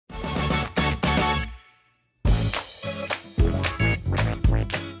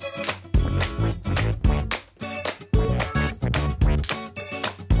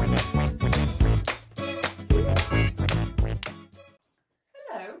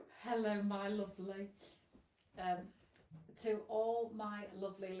Hello, my lovely. To all my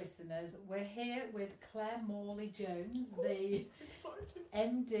lovely listeners, we're here with Claire Morley Jones, the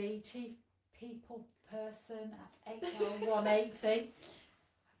MD, Chief People Person at HR 180.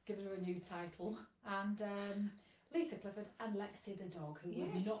 Given her a new title. And Lisa Clifford and Lexi the dog, who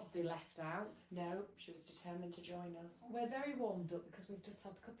will not be left out. No, she was determined to join us. We're very warmed up because we've just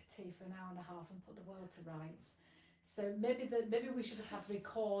had a cup of tea for an hour and a half and put the world to rights. So maybe we should have had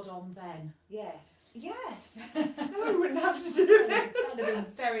record on then. Yes. No, we wouldn't have to do it. That would have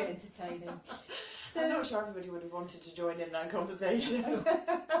been very entertaining. So, I'm not sure everybody would have wanted to join in that conversation.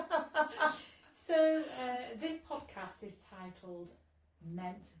 So this podcast is titled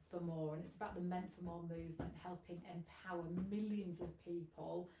Meant for More, and it's about the Meant for More movement, helping empower millions of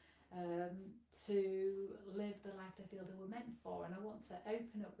people to live the life they feel they were meant for. And I want to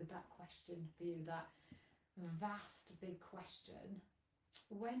open up with that question for you, that vast big question.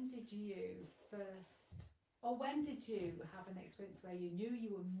 When did you have an experience where you knew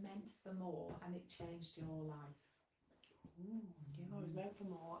you were meant for more and it changed your life? I was meant for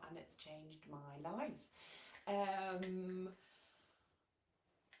more and it's changed my life. I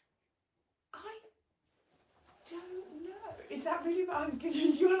don't know. Is that really what I'm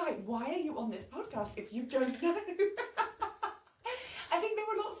giving? You're like, why are you on this podcast if you don't know? I think there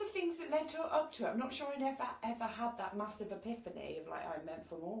were lots of things that led up to it. I'm not sure I ever had that massive epiphany of like, I'm meant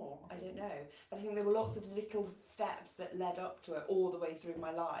for more. I don't know. But I think there were lots of little steps that led up to it all the way through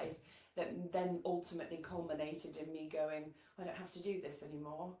my life that then ultimately culminated in me going, I don't have to do this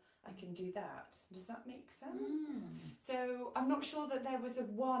anymore. I can do that. Does that make sense? So I'm not sure that there was a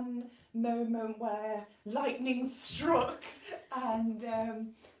one moment where lightning struck and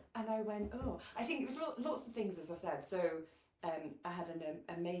I went, oh. I think it was lots of things, as I said. So I had an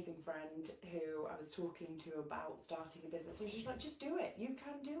amazing friend who I was talking to about starting a business, and she was like, just do it, you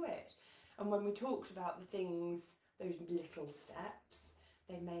can do it. And when we talked about the things, those little steps,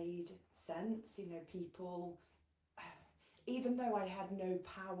 they made sense. You know, people, even though I had no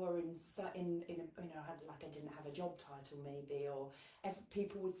power in I didn't have a job title maybe, or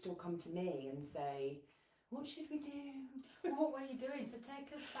people would still come to me and say, what should we do? Well, what were you doing? So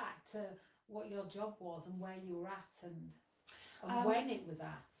take us back to what your job was and where you were at and when it was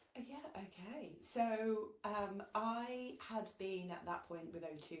at. Yeah, okay. So I had been at that point with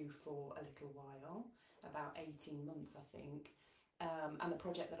O2 for a little while, about 18 months I think, and the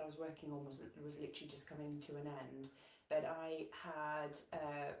project that I was working on was literally just coming to an end. But I had,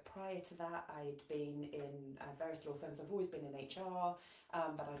 prior to that, I'd been in various law firms. I've always been in HR,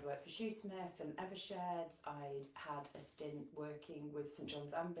 but I'd worked for Shoesmiths and Eversheds. I'd had a stint working with St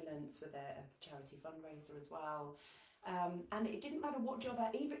John's Ambulance with a charity fundraiser as well. And it didn't matter what job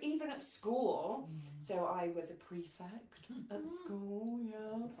even at school. So I was a prefect at school.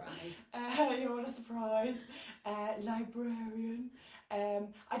 Yeah. Surprise. Yeah, what a surprise. Librarian.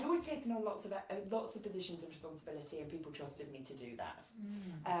 I'd always taken on lots of positions of responsibility, and people trusted me to do that.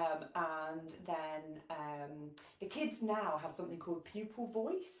 And then the kids now have something called pupil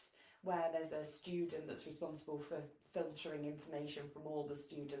voice, where there's a student that's responsible for filtering information from all the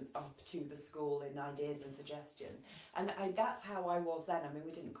students up to the school in ideas and suggestions. And that's how I was then. I mean,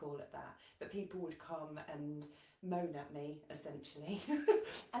 we didn't call it that, but people would come and moan at me, essentially.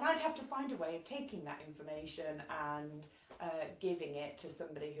 And I'd have to find a way of taking that information and giving it to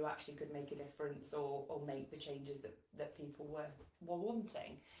somebody who actually could make a difference or make the changes that people were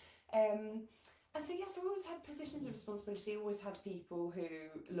wanting. And so, yes, I always had positions of responsibility, always had people who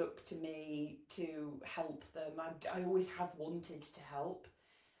looked to me to help them. I always have wanted to help.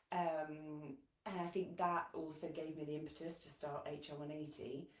 And I think that also gave me the impetus to start HR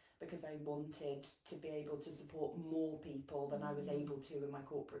 180, because I wanted to be able to support more people than I was able to in my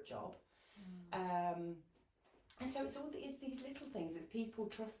corporate job. And so it's these little things. It's people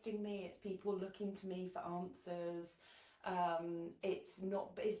trusting me. It's people looking to me for answers.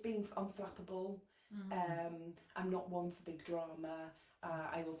 It's being unflappable. I'm not one for big drama.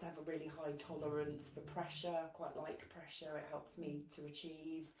 I also have a really high tolerance for pressure. Quite like pressure. It helps me to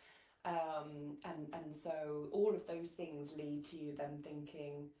achieve. And so all of those things lead to you then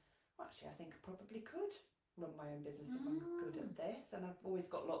thinking, well, actually, I think I probably could run my own business if I'm good at this. And I've always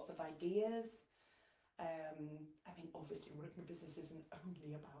got lots of ideas. I mean, obviously running a business isn't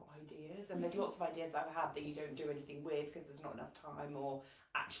only about ideas, and there's lots of ideas I've had that you don't do anything with because there's not enough time, or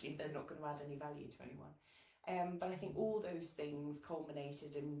actually they're not going to add any value to anyone. But I think all those things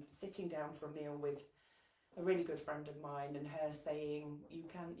culminated in sitting down for a meal with a really good friend of mine and her saying, you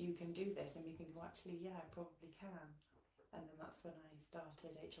can do this, and me thinking, well, actually, yeah, I probably can. And then that's when I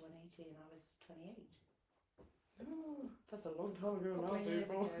started HR 180 and I was 28. Oh, that's a long time ago Couple now, of years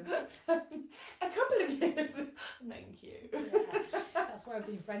people. ago. A couple of years. Thank you. Yeah, that's why I've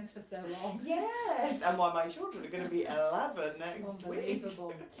been friends for so long. Yes, and why my children are going to be 11 next week.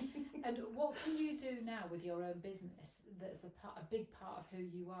 Unbelievable. And what can you do now with your own business that's a big part of who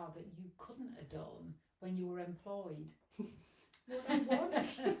you are that you couldn't have done when you were employed? What I want.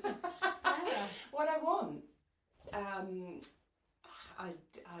 Yeah. What I want. I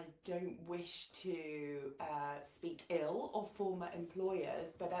don't wish to speak ill of former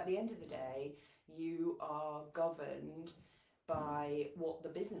employers, but at the end of the day, you are governed by what the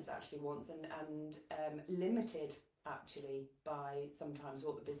business actually wants and limited actually by sometimes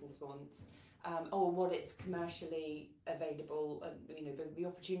what the business wants, or what it's commercially available, and you know the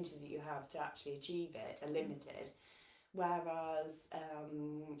opportunities that you have to actually achieve it are limited. Whereas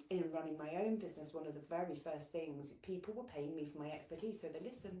in running my own business, one of the very first things, people were paying me for my expertise, so they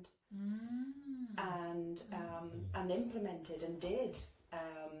listened and implemented and did.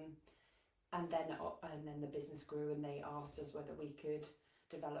 And then the business grew, and they asked us whether we could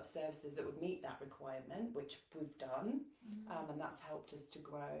develop services that would meet that requirement, which we've done, and that's helped us to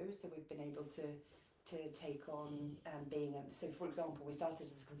grow. So we've been able to take on so for example, we started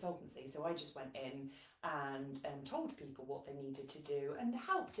as a consultancy, so I just went in and told people what they needed to do and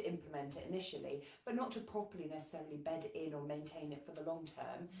helped to implement it initially, but not to properly necessarily bed it in or maintain it for the long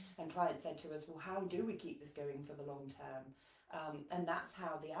term. And clients said to us, well, how do we keep this going for the long term? And that's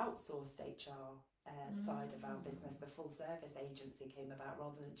how the outsourced HR side of our business, the full service agency, came about,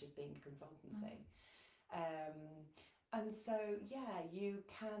 rather than just being a consultancy. And so, yeah,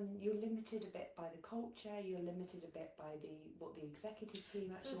 you're limited a bit by the culture, you're limited a bit by what the executive team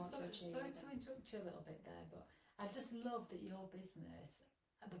actually want to achieve. Sorry to interrupt you a little bit there, but I just love that your business,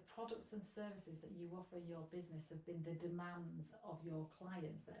 the products and services that you offer in your business have been the demands of your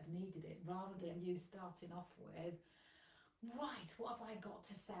clients that have needed it, rather than you starting off with, right, what have I got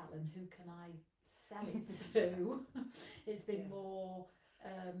to sell and who can I sell it to? It's been more...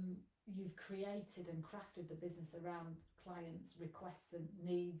 you've created and crafted the business around clients' requests and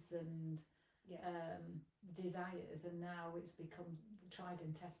needs and desires, and now it's become tried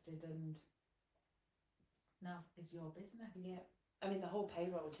and tested, and now is your business. Yeah, I mean, the whole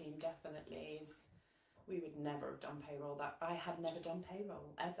payroll team definitely is. We would never have done payroll. I had never done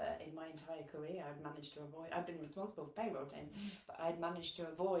payroll ever in my entire career. I'd managed to avoid. I've been responsible for payroll team, but I'd managed to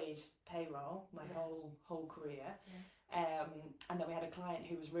avoid payroll my whole career. And then we had a client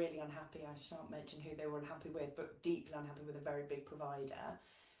who was really unhappy. I shan't mention who they were unhappy with, but deeply unhappy with a very big provider,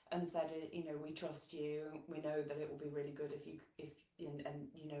 and said, you know, we trust you. We know that it will be really good if you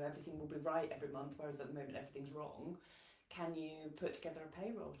know, everything will be right every month, whereas at the moment everything's wrong. Can you put together a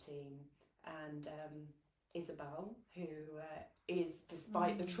payroll team? And Isabel, who is,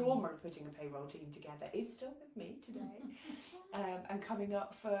 despite the trauma of putting a payroll team together, is still with me today, and coming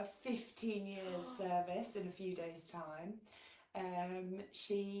up for 15 years service in a few days' time.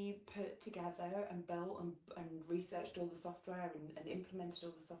 She put together and built and researched all the software and implemented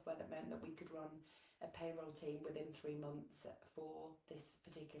all the software that meant that we could run a payroll team within 3 months for this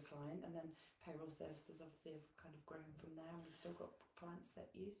particular client, and then payroll services obviously have kind of grown from there, and we've still got clients that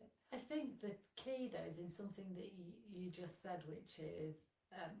use it. I think the key though is in something that you just said, which is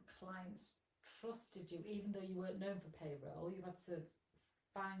clients trusted you, even though you weren't known for payroll. You had to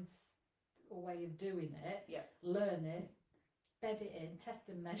find a way of doing it, learn it, bed it in, test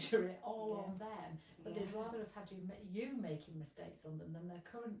and measure it all on them, but they'd rather have had you making mistakes on them than their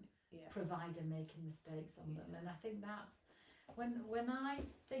current provider making mistakes on them. And I think that's when I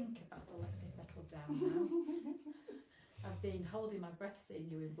think about, so Alexis, settle down now. I've been holding my breath seeing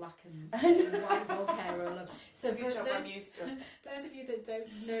you in black and white dog hair all over. So for those of you that don't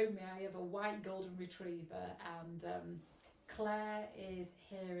know me, I have a white golden retriever, and Claire is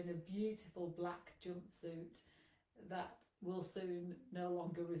here in a beautiful black jumpsuit that will soon no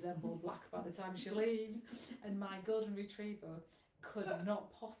longer resemble black by the time she leaves, and my golden retriever could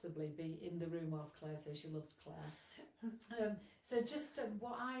not possibly be in the room whilst Claire says she loves Claire. So just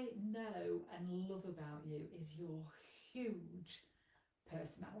what I know and love about you is your huge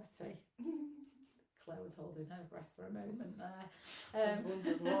personality. Claire was holding her breath for a moment there. I was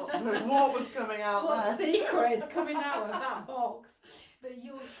wondering what was coming out what there. secret is coming out of that box. But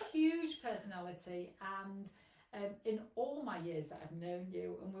your huge personality, and in all my years that I've known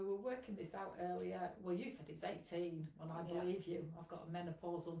you, and we were working this out earlier, well, you said it's 18, and I believe you. I've got a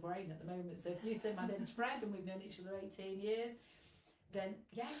menopausal brain at the moment, so if you say my name's Fred and we've known each other 18 years, then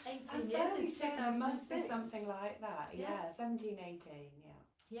 18 years since 2006. There must be something like that. 17, 18,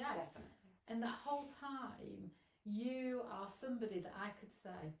 yeah, definitely. And that whole time you are somebody that I could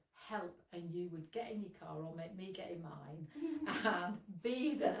say, help, and you would get in your car or make me get in mine and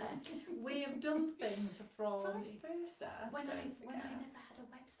be there. We have done things from vice versa. when I never had a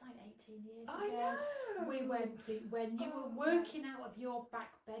website 18 years ago. I know. We went to when you were working out of your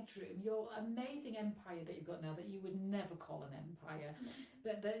back bedroom, your amazing empire that you've got now that you would never call an empire,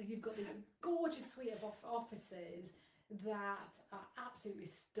 but that you've got this gorgeous suite of offices that are absolutely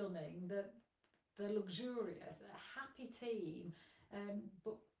stunning. They're luxurious, a happy team,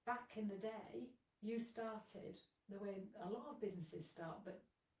 but back in the day, you started the way a lot of businesses start, but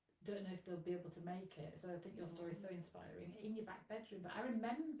don't know if they'll be able to make it. So I think your story is so inspiring, in your back bedroom. But I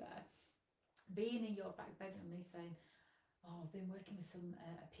remember being in your back bedroom, me saying, oh, I've been working with some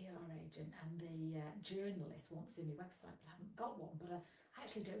a PR agent, and the journalist wants to see my website, but I haven't got one. But I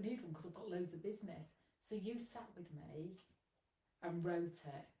actually don't need one because I've got loads of business. So you sat with me and wrote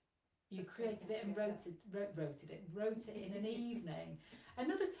it. You created it and wrote it in an evening.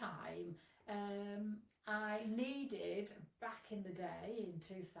 Another time, I needed, back in the day, in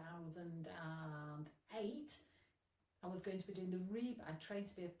 2008, I was going to be doing the rebar. I trained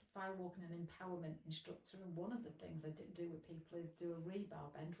to be a firewalking and empowerment instructor, and one of the things I didn't do with people is do a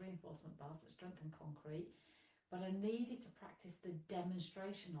rebar bend, reinforcement bars that strengthen concrete. But I needed to practice the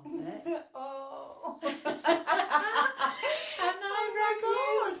demonstration of it. Oh. And I rang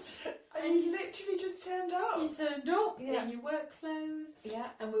you. And you literally just turned up. You turned up in your work clothes. Yeah.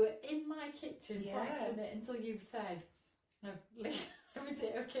 And we were in my kitchen practicing it until you've said, no, is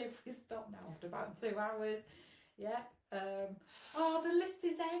it okay if we stop now after about 2 hours? Yeah. Oh, the list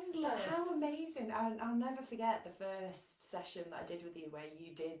is endless. How amazing. I'll never forget the first session that I did with you, where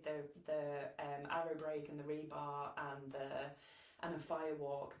you did the arrow break and the rebar and a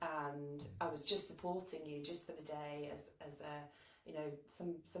firewalk, and I was just supporting you just for the day as a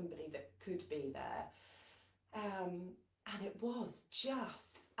somebody that could be there, and it was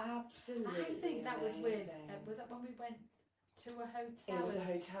just absolutely I think that amazing. Was with was that when we went to a hotel? It was a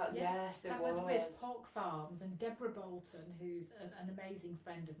hotel, yes, it was. That was with Pork Farms and Deborah Bolton, who's an amazing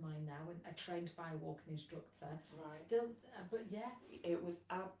friend of mine now, and a trained firewalking instructor. Right. Still, but yeah. It was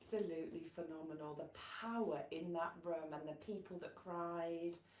absolutely phenomenal. The power in that room, and the people that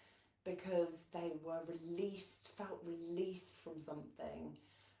cried because they were felt released from something.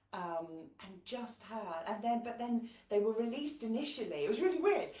 And just had, but then they were released initially. It was really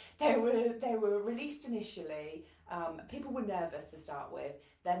weird. They were released initially. People were nervous to start with.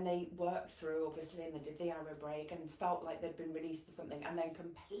 Then they worked through, obviously, and they did the arrow break and felt like they'd been released for something, and then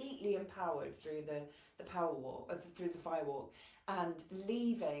completely empowered through the power walk, through the firewalk, and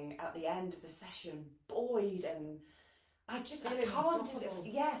leaving at the end of the session buoyed and. I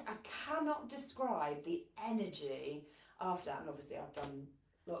cannot describe the energy after that, and obviously I've done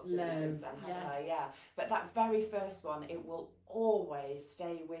lots of it since then, haven't I? Yeah. But that very first one, it will always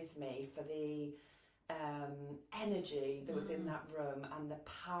stay with me for the energy that was in that room, and the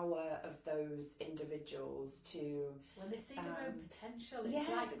power of those individuals to when they see their own potential.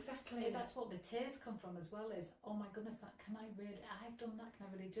 It's exactly. That's what the tears come from as well. Is, oh my goodness, I've done that. Can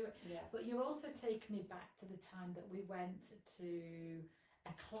I really do it? Yeah. But you're also taking me back to the time that we went to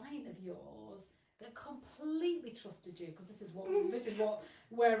a client of yours that completely trusted you, because this is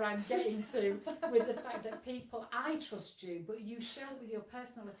where I'm getting to with the fact that I trust you, but you show it with your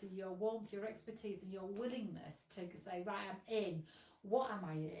personality, your warmth, your expertise, and your willingness to say, right, I'm in. What am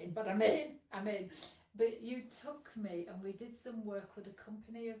I in? But I'm in. But you took me, and we did some work with a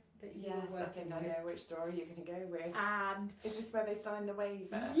company that you were working with. I know which story you're going to go with. And is this where they signed the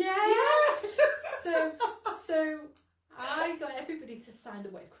waiver? Yeah. So I got everybody to sign the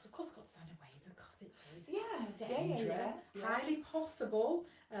waiver, because of course I've got to sign a waiver, because it is dangerous, highly possible,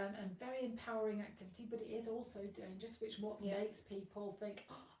 and very empowering activity, but it is also dangerous, which makes people think,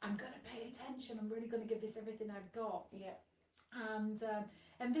 oh, I'm going to pay attention, I'm really going to give this everything I've got. Yeah.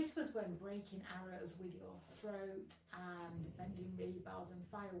 And this was when breaking arrows with your throat and bending rebars and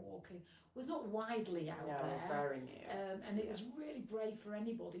firewalking was not widely out there. Very new. And it was really brave for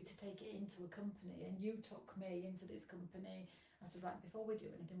anybody to take it into a company. And you took me into this company. I said, right, before we do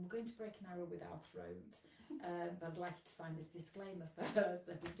anything, we're going to break an arrow with our throat. But I'd like you to sign this disclaimer first.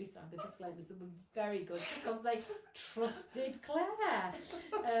 Everybody signed the disclaimers that were very good, because they trusted Claire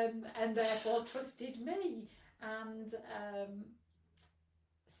and therefore trusted me. And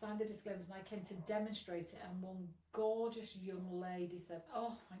signed the disclaimers, and I came to demonstrate it, and one gorgeous young lady said,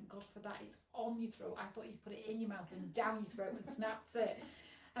 oh, thank God for that, it's on your throat. I thought you put it in your mouth and down your throat and snapped it.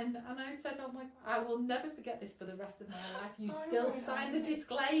 And I said, oh my, I will never forget this for the rest of my life. You I still know, signed the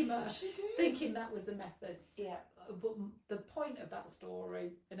disclaimer, She did. thinking that was the method. Yeah. But the point of that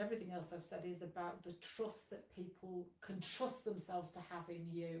story and everything else I've said is about the trust that people can trust themselves to have in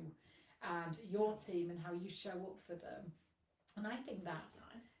you and your team and how you show up for them. And I think that's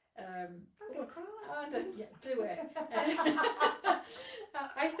nice. I'm going to cry. Yeah, do it.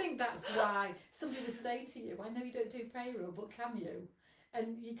 I think that's why somebody would say to you, I know you don't do payroll, but can you?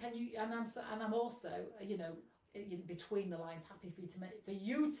 And I'm also, between the lines, happy for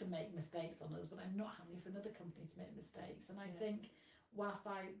you to make mistakes on us, but I'm not happy for another company to make mistakes. And I think, whilst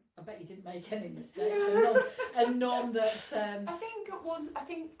I bet you didn't make any mistakes, and none that. I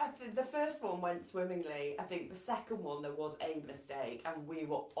think the first one went swimmingly. I think the second one there was a mistake, and we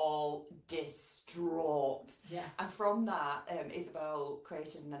were all distraught. Yeah. And from that, Isabel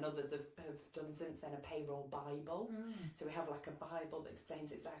created, and then others have done since then, a payroll Bible. So we have like a Bible that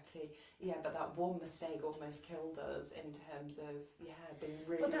explains exactly. Yeah, but that one mistake almost killed us in terms of being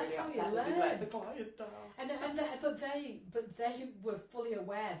really upset that we let the client down. But they were fully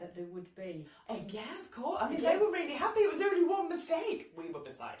aware that there would be. Oh yeah, of course. I mean, they were really happy. It was only one mistake. We were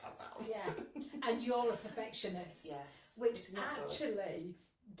beside ourselves. Yeah, and you're a perfectionist. Yes. Which actually,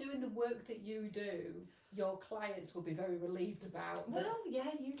 doing the work that you do, your clients will be very relieved about. Well,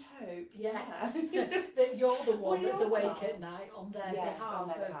 yeah, you'd hope. Yes, Yeah. that you're the one that's awake at night on their behalf on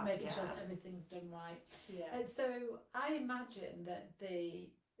their of behalf, making sure that everything's done right. Yeah. And so I imagine that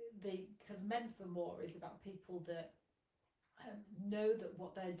because Meant for More is about people that know that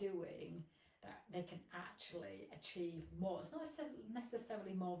what they're doing, that they can actually achieve more. It's not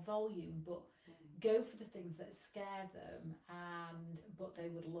necessarily more volume, but go for the things that scare them but they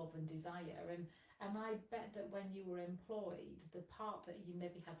would love and desire. And I bet that when you were employed, the part that you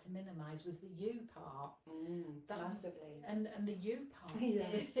maybe had to minimise was the you part. Massively. And the you part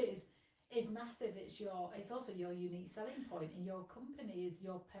is massive. It's also your unique selling point, and your company is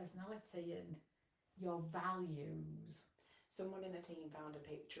your personality and your values. Someone in the team found a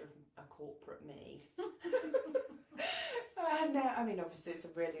picture of a corporate me. And I mean, obviously it's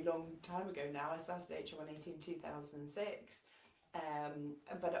a really long time ago now. I started HR180 in 2006.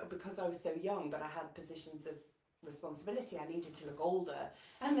 But because I was so young, but I had positions of responsibility, I needed to look older.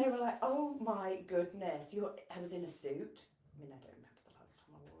 And they were like, oh my goodness, I was in a suit. I mean, I don't remember the last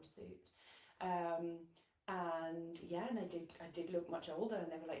time I wore a suit. And I did look much older, and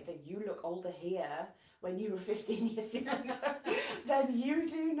they were like, you look older here when you were 15 years younger than you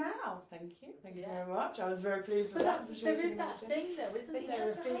do now. Thank you very much. I was very pleased with that. There is that thing though, isn't there,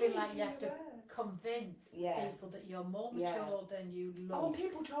 of feeling like you have to convince people that you're more mature than you look. Oh, and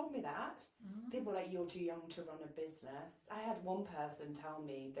people told me that. People were like, you're too young to run a business. I had one person tell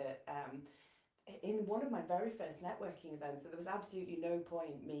me that in one of my very first networking events, that there was absolutely no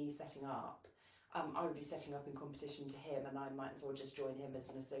point me setting up. I would be setting up in competition to him, and I might as well just join him as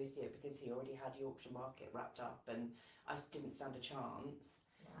an associate because he already had Yorkshire Market wrapped up, and I didn't stand a chance.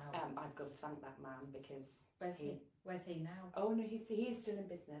 Wow. I've got to thank that man because where's he now? Oh no, he's still in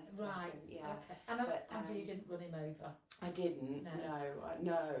business. Right. Yeah. Okay. And you didn't run him over. I didn't.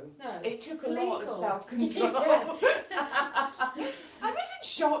 No. It took a lot of self-control. I was in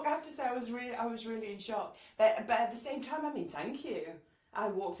shock. I have to say, I was really in shock. But at the same time, I mean, thank you. I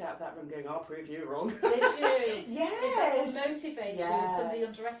walked out of that room going, I'll prove you wrong. Did you? Yes. Is that what motivates you? Somebody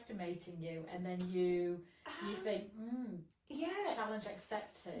underestimating you, and then you think, challenge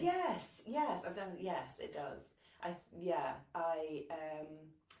accepted. Yes. I've done. Yes, it does.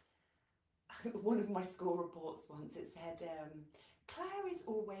 One of my school reports once, it said, Claire is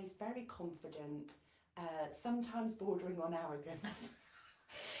always very confident, sometimes bordering on arrogance.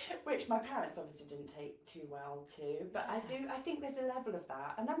 Which my parents obviously didn't take too well to, but I think there's a level of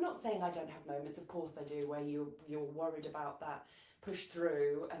that, and I'm not saying I don't have moments, of course I do, where you're worried about that push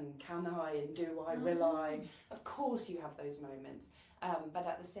through, and can I, and do I, will I, of course you have those moments, but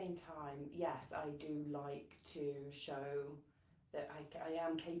at the same time, yes, I do like to show that I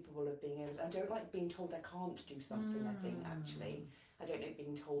am capable of being able to, I don't like being told I can't do something. I think actually I don't like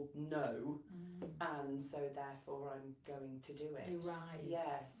being told no, and so therefore I'm going to do it. You rise.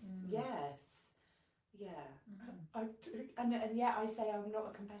 Yes. I do, and yet I say I'm not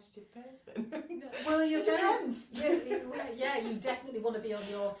a competitive person. Well, it depends. You definitely want to be on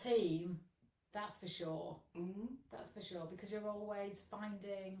your team. That's for sure. That's for sure, because you're always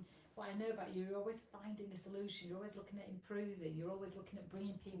finding. What I know about you, you're always finding a solution. You're always looking at improving. You're always looking at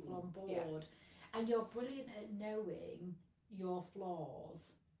bringing people on board, and you're brilliant at knowing your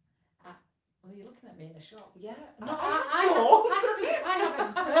flaws. Well, you're looking at me in a shock. Yeah. No, I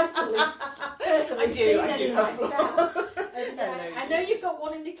haven't personally I do seen have any flaws. I know you've got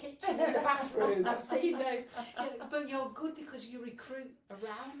one in the kitchen and the bathroom. I've seen those. But you're good because you recruit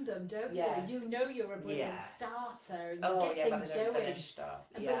around them, don't you? You know you're a brilliant starter. And you get things going. Stuff.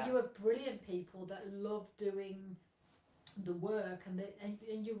 But you have brilliant people that love doing the work,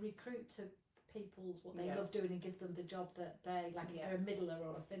 and you recruit to people's what they love doing and give them the job that they like. If they're a middler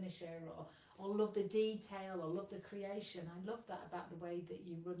or a finisher or love the detail or love the creation. I love that about the way that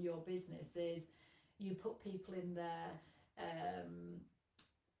you run your business is you put people in their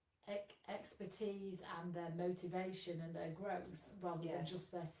expertise and their motivation and their growth rather than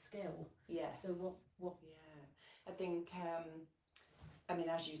just their skill. So what I think I mean,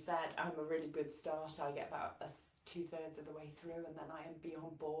 as you said, I'm a really good starter. I get about 2/3 of the way through and then I am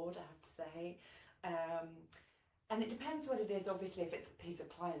beyond board, I have to say. And it depends what it is. Obviously, if it's a piece of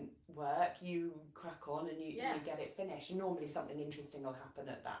client work, you crack on and you get it finished. Normally something interesting will happen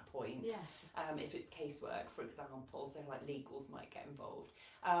at that point. If it's casework, for example, so like legals might get involved.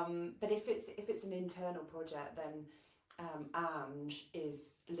 But if it's an internal project, then Ange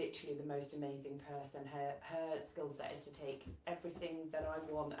is literally the most amazing person. Her skill set is to take everything that I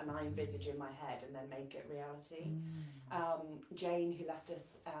want and I envisage in my head and then make it reality. Jane, who left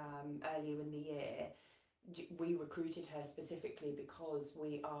us earlier in the year, we recruited her specifically because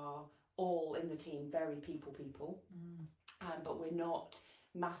we are all in the team very people, but we're not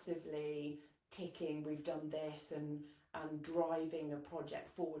massively ticking, we've done this and driving a project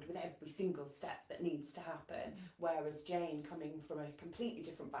forward with every single step that needs to happen. Whereas Jane, coming from a completely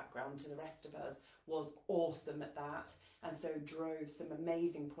different background to the rest of us, was awesome at that, and so drove some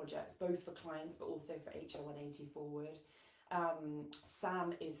amazing projects both for clients but also for HR180 forward.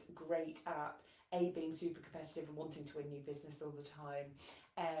 Sam is great at being super competitive and wanting to win new business all the time,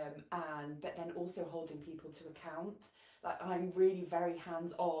 but then also holding people to account. Like, I'm really very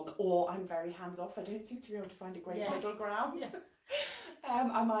hands-on or I'm very hands-off. I don't seem to be able to find a great middle ground.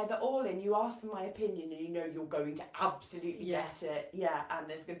 I'm either all in, you ask for my opinion and you know you're going to absolutely get it, and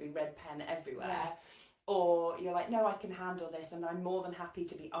there's going to be red pen everywhere, or you're like, no, I can handle this, and I'm more than happy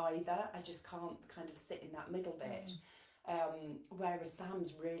to be either. I just can't kind of sit in that middle bit. Whereas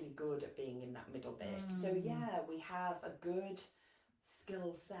Sam's really good at being in that middle bit. So we have a good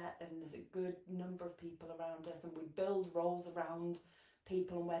skill set and there's a good number of people around us, and we build roles around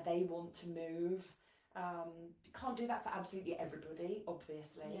people and where they want to move. You can't do that for absolutely everybody,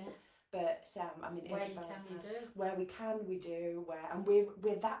 obviously, but I mean, where you can, you do. Where we can, we do. And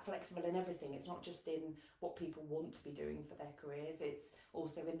we're that flexible in everything. It's not just in what people want to be doing for their careers. It's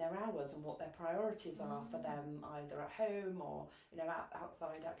also in their hours and what their priorities are for them, either at home or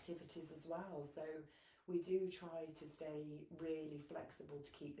outside activities as well. So we do try to stay really flexible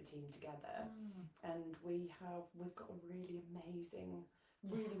to keep the team together. And we've got a really amazing,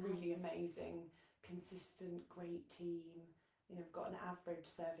 really amazing, consistent, great team. We've got an average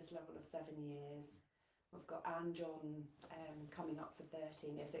service level of 7 years. We've got Ange on coming up for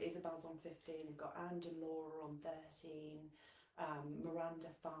 13 years. So Isabel's on 15. We've got Ange and Laura on 13. Miranda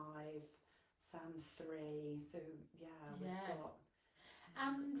 5. Sam 3. So we've got.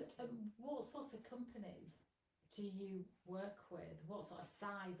 And what sort of companies do you work with? What sort of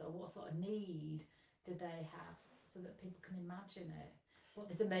size or what sort of need do they have, so that people can imagine it? What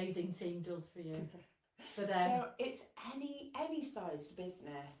this amazing team does for you. For them. So it's any sized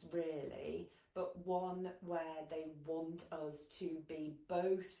business really, but one where they want us to be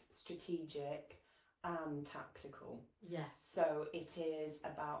both strategic and tactical. So it is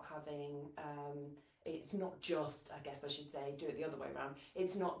about having it's not just, I guess I should say, do it the other way around.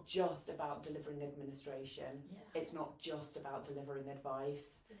 It's not just about delivering administration. It's not just about delivering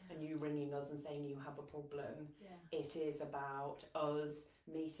advice and you ringing us and saying you have a problem. It is about us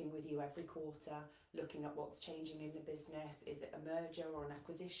meeting with you every quarter, looking at what's changing in the business. Is it a merger or an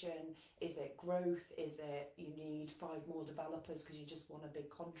acquisition? Is it growth? Is it you need 5 more developers because you just want a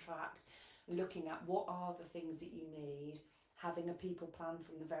big contract? Looking at what are the things that you need, having a people plan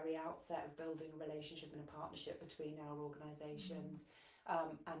from the very outset of building a relationship and a partnership between our organisations,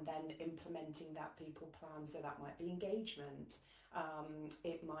 and then implementing that people plan. So that might be engagement,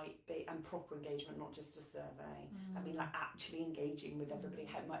 it might be, and proper engagement, not just a survey. I mean, like actually engaging with everybody.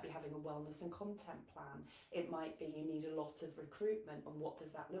 It might be having a wellness and content plan. It might be you need a lot of recruitment, and what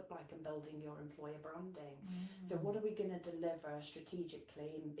does that look like, and building your employer branding. So what are we going to deliver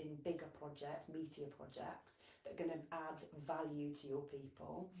strategically in bigger projects, meatier projects, that are going to add value to your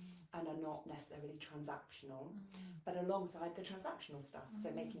people and are not necessarily transactional, but alongside the transactional stuff. So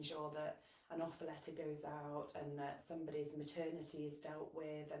making sure that an offer letter goes out and that somebody's maternity is dealt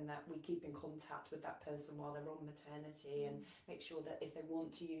with, and that we keep in contact with that person while they're on maternity, and make sure that if they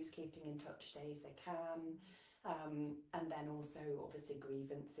want to use keeping in touch days they can. And then also obviously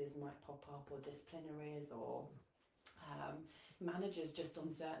grievances might pop up, or disciplinaries, or managers just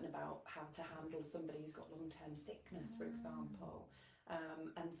uncertain about how to handle somebody who's got long-term sickness, for example.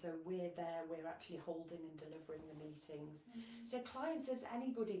 And so we're there, we're actually holding and delivering the meetings. So clients is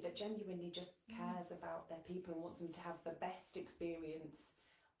anybody that genuinely just cares about their people and wants them to have the best experience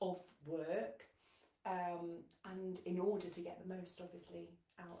of work, and in order to get the most, obviously,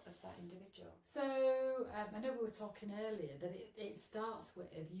 out of that individual. So I know we were talking earlier that it starts with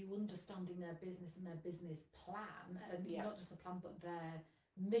you understanding their business and their business plan, and not just the plan but their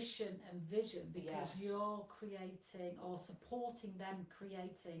mission and vision, because you're creating or supporting them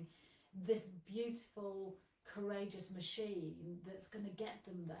creating this beautiful, courageous machine that's going to get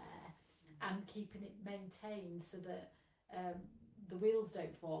them there, and keeping it maintained so that the wheels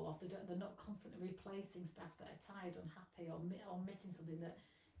don't fall off. They're not constantly replacing staff that are tired, unhappy, or missing something. That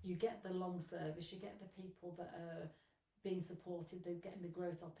you get the long service, you get the people that are being supported, they're getting the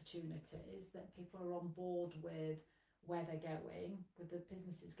growth opportunities, that people are on board with where they're going, with the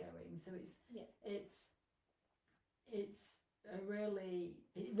businesses going. So it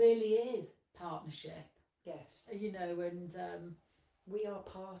really is partnership. Yes. You know, and we are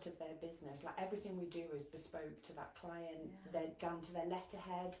part of their business. Like, everything we do is bespoke to that client. They're down to their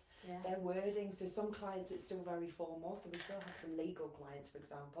letterhead, their wording. So some clients it's still very formal, so we still have some legal clients, for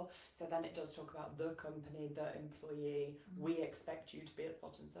example. So then it does talk about the company, the employee, we expect you to be at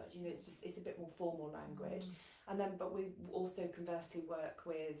such and such. You know, it's a bit more formal language. And then, but we also conversely work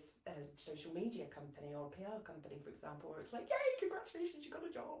with a social media company or a PR company, for example, where it's like, yay, congratulations, you got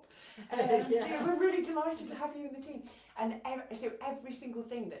a job. You know, we're really delighted to have you in the team. And so every single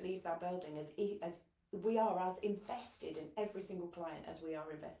thing that leaves our building as we are as invested in every single client as we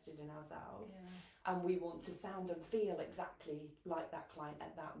are invested in ourselves. And we want to sound and feel exactly like that client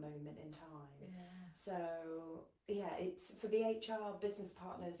at that moment in time. So it's for the HR business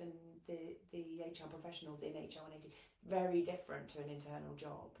partners and the HR professionals in HR and AD, very different to an internal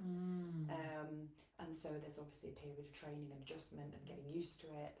job. And so there's obviously a period of training and adjustment and getting used to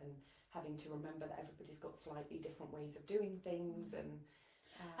it, and having to remember that everybody's got slightly different ways of doing things.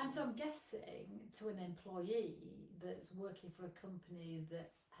 And so I'm guessing, to an employee that's working for a company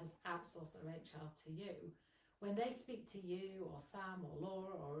that has outsourced their HR to you, when they speak to you or Sam or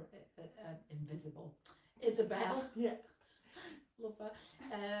Laura or invisible Isabel, love her,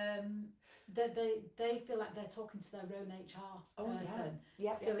 that they feel like they're talking to their own HR person.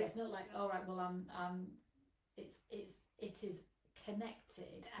 So it's not like, all right, well, it is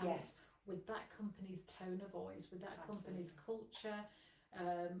connected, and it's with that company's tone of voice, with that company's culture,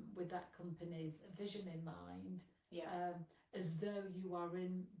 with that company's vision in mind, as though you are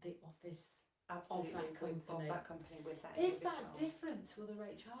in the office of that company. With that is individual. that different to other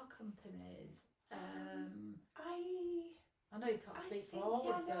HR companies? I know you can't speak for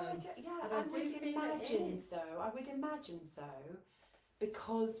all of them. I would imagine so,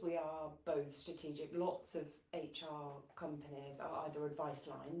 because we are both strategic. Lots of HR companies are either advice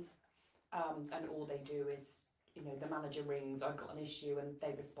lines, and all they do is, you know, the manager rings, I've got an issue, and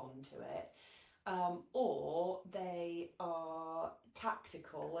they respond to it. Or they are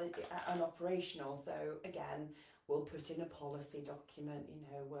tactical and operational. So again, we'll put in a policy document. You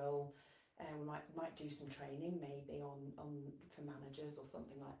know, we might do some training maybe on for managers or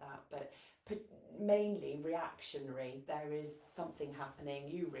something like that. But mainly reactionary. There is something happening.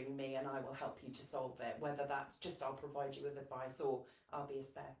 You ring me, and I will help you to solve it. Whether that's just I'll provide you with advice, or I'll be a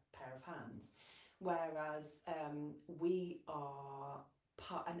spare pair of hands. Whereas we are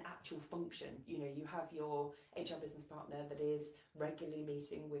an actual function. You know, you have your HR business partner that is regularly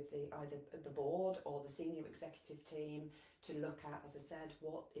meeting with either the board or the senior executive team to look at, as I said,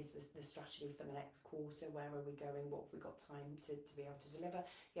 what is the strategy for the next quarter, where are we going, what have we got time to be able to deliver.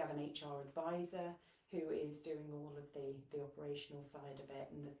 You have an HR advisor who is doing all of the operational side of it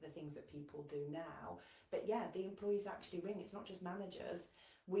and the things that people do now. But the employees actually ring. It's not just managers.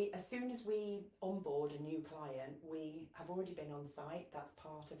 As soon as we onboard a new client, we have already been on site. That's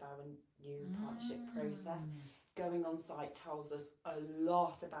part of our new partnership process. Going on site tells us a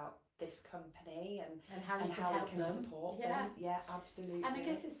lot about this company and how we can support them. Yeah, absolutely. And I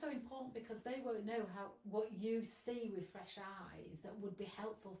guess it's so important, because they won't know what you see with fresh eyes that would be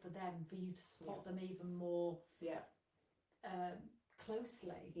helpful for them, for you to support them even more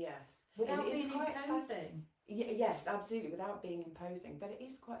closely. Yes. Without being imposing. Yes, absolutely, without being imposing, but it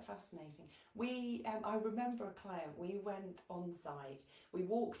is quite fascinating. I remember a client, we went on site, we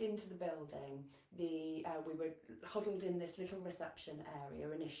walked into the building, we were huddled in this little reception area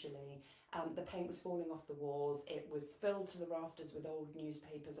initially, the paint was falling off the walls, it was filled to the rafters with old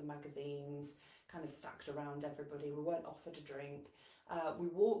newspapers and magazines, kind of stacked around everybody, we weren't offered a drink. We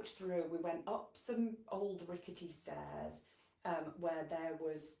walked through, we went up some old rickety stairs, where there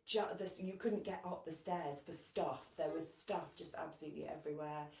was you couldn't get up the stairs for stuff. There was stuff just absolutely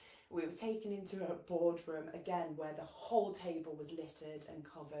everywhere. We were taken into a boardroom again where the whole table was littered and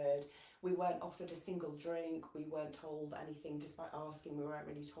covered. We weren't offered a single drink. We weren't told anything despite asking. We weren't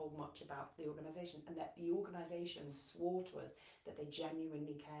really told much about the organisation, and that the organisation swore to us that they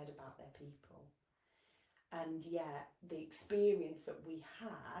genuinely cared about their people. And yet the experience that we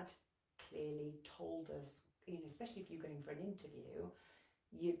had clearly told us, especially if you're going for an interview,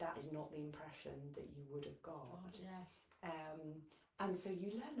 that is not the impression that you would have got. God, yeah. And so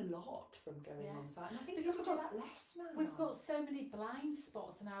you learn a lot from going on site. And I think because people do that less now. We've got so many blind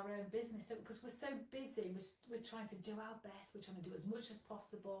spots in our own business because we're so busy. We're trying to do our best. We're trying to do as much as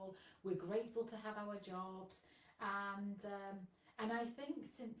possible. We're grateful to have our jobs. And I think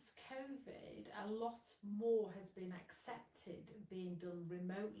since COVID, a lot more has been accepted being done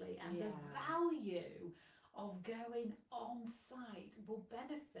remotely, and the value of going on site will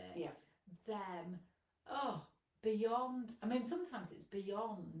benefit them beyond. I mean, sometimes it's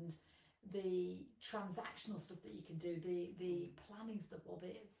beyond the transactional stuff that you can do, the planning stuff or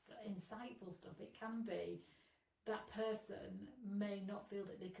the insightful stuff. It can be that person may not feel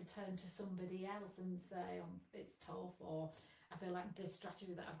that they could turn to somebody else and say, it's tough, or I feel like this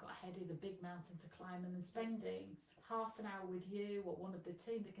strategy that I've got ahead is a big mountain to climb, and then spending half an hour with you or one of the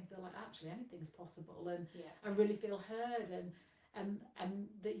team, they can feel like actually anything's possible, and I really feel heard, and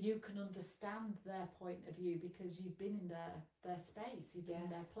that you can understand their point of view because you've been in their space, you've been in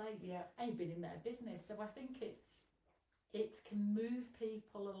their place, and you've been in their business. So I think it can move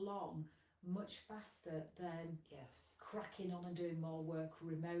people along much faster than cracking on and doing more work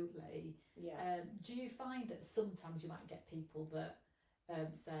remotely. Do you find that sometimes you might get people that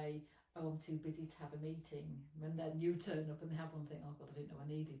say, oh, I'm too busy to have a meeting, and then you turn up and they have one thing, oh God, I didn't know I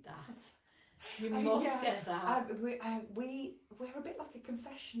needed that. You must get that. We're a bit like a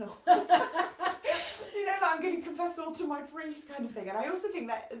confessional. Like I'm going to confess all to my priest kind of thing. And I also think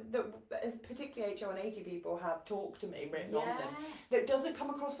that as particularly HR180 people have talked to me, written on them, that doesn't come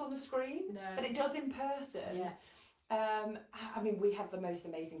across on the screen, but it does in person. I mean, we have the most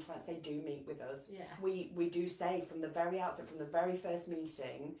amazing clients. They do meet with us. We do say from the very outset, from the very first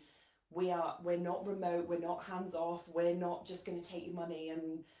meeting, we're not remote, we're not hands off, we're not just going to take your money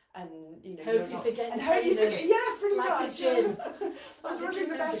and hope you forget, pretty like much. A gym. I was wondering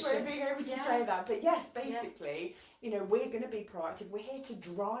the best way of being able to say that, but yes, basically, we're going to be proactive. We're here to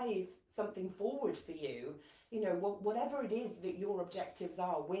drive something forward for you. Whatever it is that your objectives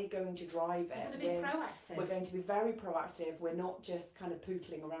are, we're going to drive it. We're going to be proactive. We're going to be very proactive. We're not just kind of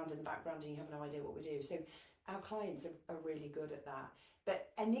pootling around in the background and you have no idea what we do. So our clients are really good at that.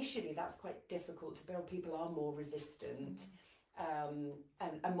 But initially, that's quite difficult to build. People are more resistant.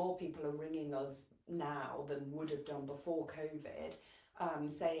 And more people are ringing us now than would have done before COVID,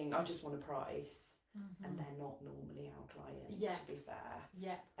 saying, I just want a price. And they're not normally our clients, to be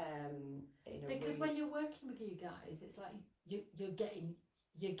fair. Because when you're working with you guys, it's like you're getting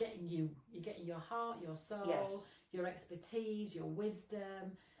your heart, your soul, your expertise, your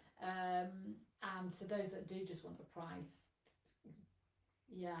wisdom, and so those that do just want a price,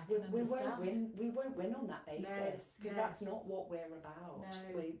 we won't win on that basis, because that's not what we're about.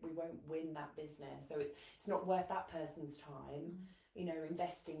 We won't win that business, so it's not worth that person's time.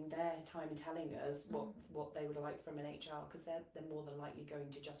 Investing their time telling us what they would like from an HR, because they're more than likely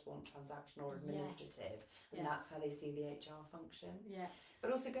going to just want transactional or administrative, and that's how they see the HR function.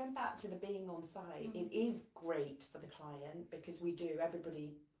 But also going back to the being on site, it is great for the client because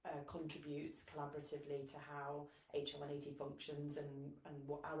everybody contributes collaboratively to how HR180 functions and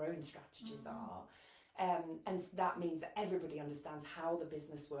what our own strategies are. And that means that everybody understands how the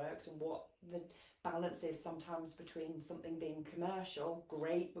business works and what the balance is sometimes between something being commercial,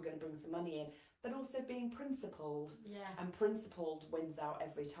 great, we're going to bring some money in, but also being principled. And principled wins out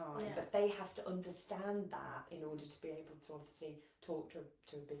every time. But they have to understand that in order to be able to obviously talk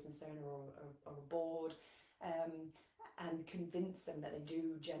to a business owner or a board, and convince them that they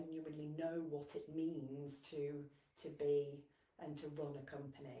do genuinely know what it means to be and to run a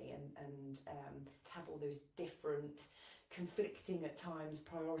company, and to have all those different, conflicting at times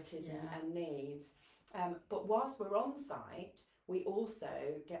priorities and needs. But whilst we're on site, we also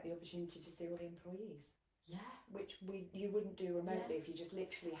get the opportunity to see all the employees. which you wouldn't do remotely if you just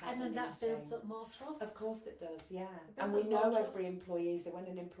literally had and then that builds up more trust. Of course it does, and we know every employee, so when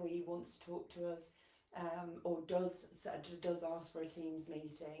an employee wants to talk to us or does ask for a Teams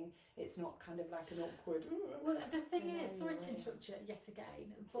meeting, it's not kind of like an awkward... Well, the thing is, sorry to interrupt you yet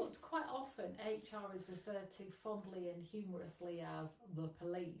again, but quite often HR is referred to fondly and humorously as the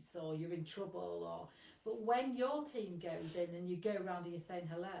police, or you're in trouble, but when your team goes in and you go around and you're saying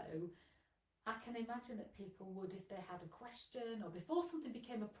hello, I can imagine that people would, if they had a question or before something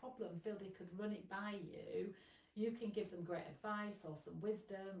became a problem, feel they could run it by you. You can give them great advice or some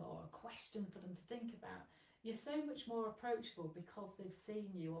wisdom or a question for them to think about. You're so much more approachable because they've seen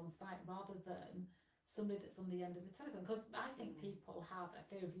you on site rather than somebody that's on the end of the telephone. Because I think people have a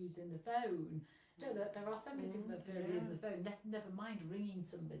fear of using the phone. You know, there are so many people that fear of using the phone, never mind ringing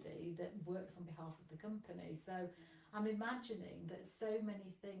somebody that works on behalf of the company. So I'm imagining that so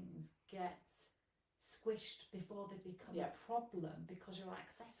many things get squished before they become a problem because you're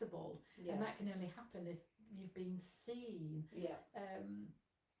accessible, and that can only happen if you've been seen.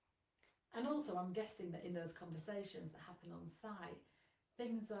 And also I'm guessing that in those conversations that happen on site,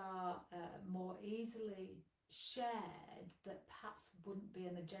 things are more easily shared that perhaps wouldn't be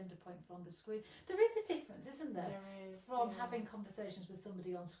an agenda point for on the screen. There is a difference, isn't there? There is, from having conversations with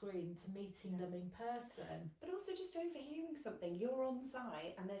somebody on screen to meeting them in person. But also just overhearing something. You're on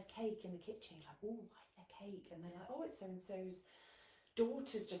site and there's cake in the kitchen. You're like, oh, why is there cake? And they're like, oh, it's so-and-so's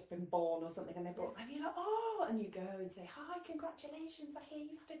daughter's just been born or something, and they brought, and you're like, oh, and you go and say, hi, congratulations, I hear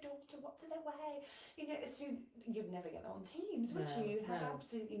you've had a daughter, what do they weigh? You know, you'd never get that on Teams, would you? You'd have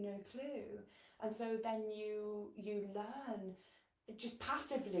absolutely no clue. And so then you learn, just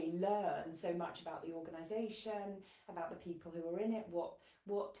passively learn so much about the organisation, about the people who are in it, what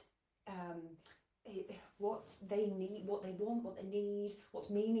they need, what they want, what they need, what's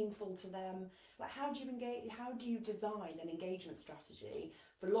meaningful to them. Like, how do you engage? How do you design an engagement strategy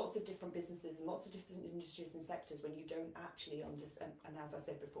for lots of different businesses and lots of different industries and sectors when you don't actually understand? And as I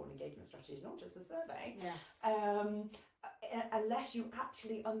said before, an engagement strategy is not just a survey. Unless you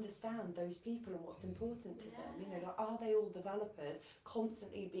actually understand those people and what's important to them. You know, like, are they all developers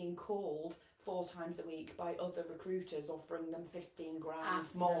constantly being called 4 times a week by other recruiters offering them 15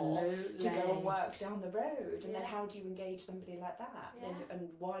 grand more to go and work down the road? And then how do you engage somebody like that? And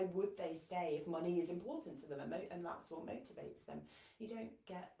why would they stay if money is important to them and that's what motivates them? You don't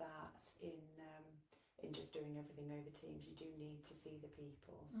get that in just doing everything over Teams. You do need to see the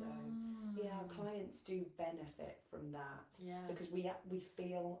people. So clients do benefit from that because we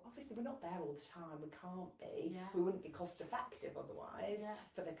feel, obviously we're not there all the time, we can't be, we wouldn't be cost effective otherwise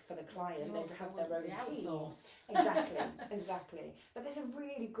for the client. They'd have their own team. Exactly. But there's a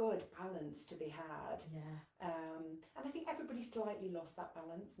really good balance to be had. And I think everybody slightly lost that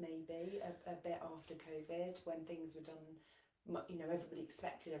balance maybe a bit after COVID, when things were done. You know, everybody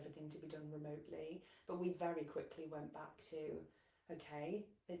expected everything to be done remotely, but we very quickly went back to, okay,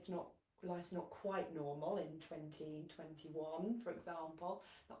 life's not quite normal in 2021, for example,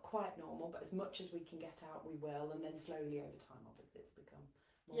 not quite normal, but as much as we can get out, we will, and then slowly over time, obviously, it's become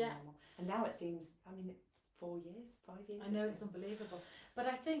more normal. And now it seems, I mean, 4 years, 5 years. I know, it's unbelievable. But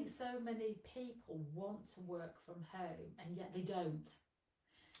I think so many people want to work from home, and yet they don't.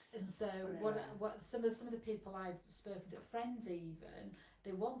 And so what some of the people I've spoken to, friends even,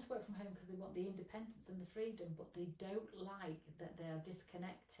 they want to work from home because they want the independence and the freedom, but they don't like that they are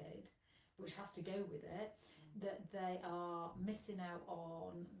disconnected, which has to go with it, that they are missing out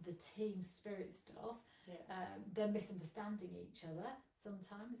on the team spirit stuff. They're misunderstanding each other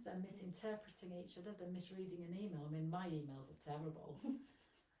sometimes, they're misinterpreting each other, they're misreading an email. I mean, my emails are terrible.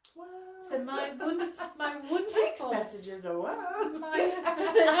 Well, so my wonderful text messages are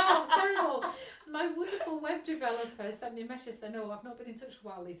they are terrible. My wonderful web developer sent me a message saying, "Oh, I've not been in touch for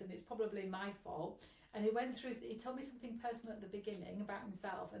a while, Lisa, and it's probably my fault." And he told me something personal at the beginning about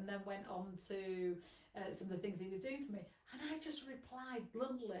himself, and then went on to some of the things he was doing for me. And I just replied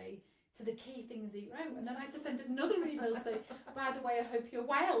bluntly to the key things he wrote, and then I had to send another email saying, "By the way, I hope you're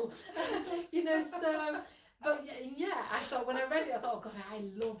well." You know, so. But I thought, when I read it, I thought, oh God, I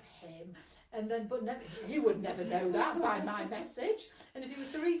love him. And then, but he would never know that by my message. And if he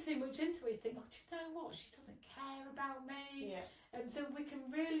was to read too much into it, he'd think, oh, do you know what? She doesn't care about me. So we can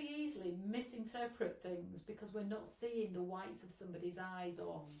really easily misinterpret things because we're not seeing the whites of somebody's eyes,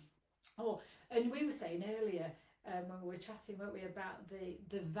 and we were saying earlier, when we were chatting, weren't we, about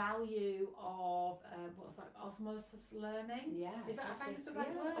the value of what's that, osmosis learning? Is that, if I use the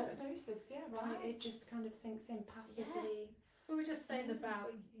right word? Osmosis, right. It just kind of sinks in passively. We were just saying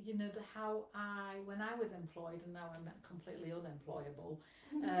about, you know, how when I was employed, and now I'm completely unemployable,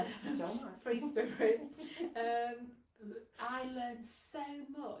 free spirit, I learned so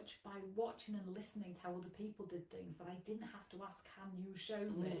much by watching and listening to how other people did things that I didn't have to ask, can you show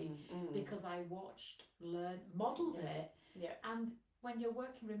me? Because I watched, learned, modelled it. Yeah. And when you're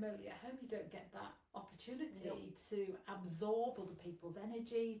working remotely at home, you don't get that opportunity to absorb other people's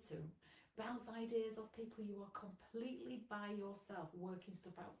energy, to bounce ideas off people. You are completely by yourself, working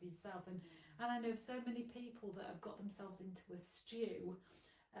stuff out for yourself. And I know so many people that have got themselves into a stew,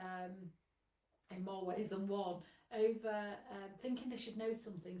 in more ways than one, over thinking they should know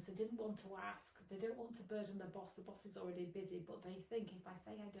something, so didn't want to ask. They don't want to burden their boss. The boss is already busy, but they think, if I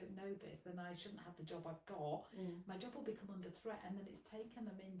say I don't know this, then I shouldn't have the job I've got. My job will become under threat, and then it's taken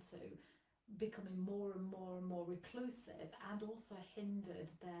them into becoming more and more and more reclusive, and also hindered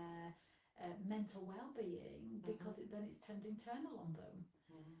their mental well-being, because then it's turned internal on them.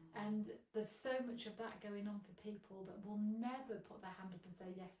 And there's so much of that going on for people that will never put their hand up and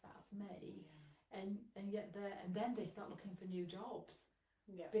say, yes, that's me. And yet then they start looking for new jobs,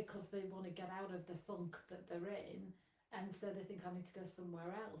 because they want to get out of the funk that they're in, and so they think, I need to go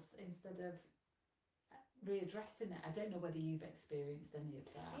somewhere else, instead of readdressing it. I don't know whether you've experienced any of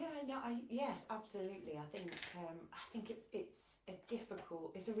that. Yes, absolutely. I think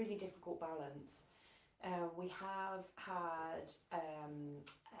it's a really difficult balance. We have had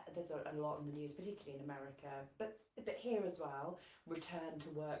there's a lot in the news, particularly in America, but here as well, return to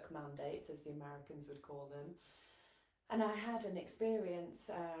work mandates, as the Americans would call them. And I had an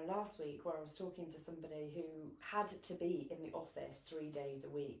experience last week where I was talking to somebody who had to be in the office 3 days a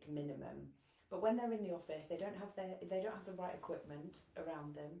week minimum. But when they're in the office, they don't have the right equipment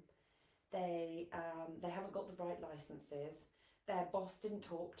around them. They haven't got the right licenses. Their boss didn't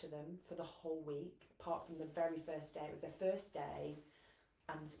talk to them for the whole week, apart from the very first day. It was their first day,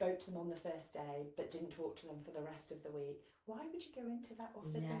 and spoke to them on the first day, but didn't talk to them for the rest of the week. Why would you go into that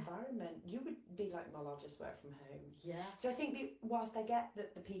office environment? You would be like, well, I'll just work from home. So I think whilst I get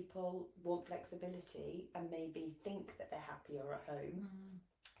that the people want flexibility and maybe think that they're happier at home,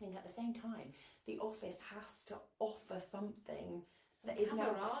 I think at the same time, the office has to offer something that is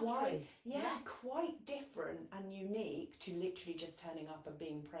now quite different and unique to literally just turning up and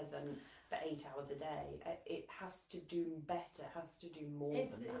being present for 8 hours a day. It has to do better, has to do more than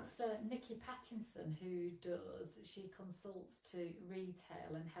that. It's Nikki Pattinson who she consults to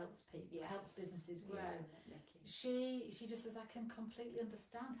retail and helps people, helps businesses grow. She just says, I can completely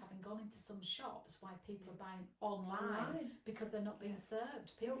understand, having gone into some shops, why people are buying online, because they're not being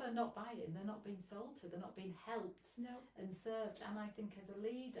served. People are not buying, they're not being sold to, they're not being helped and served. And I think as a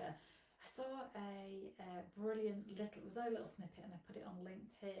leader, I saw a brilliant it was a little snippet, and I put it on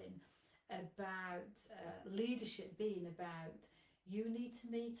LinkedIn, about leadership being about, you need to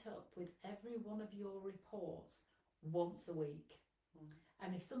meet up with every one of your reports once a week.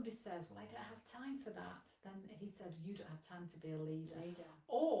 And if somebody says, well, I don't have time for that, then he said, you don't have time to be a leader.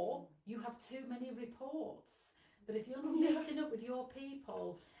 Or you have too many reports. But if you're not meeting up with your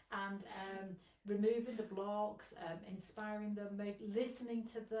people and removing the blocks, inspiring them, listening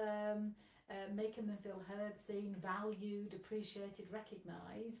to them, making them feel heard, seen, valued, appreciated,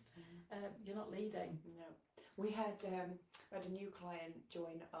 recognised, you're not leading. No. We had a new client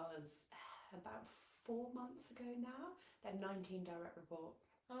join us about 4 months ago now. They had 19 direct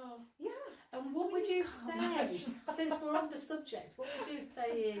reports. Oh. Yeah. And what would you say, since we're on the subject, what would you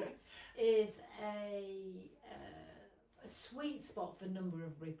say is a sweet spot for number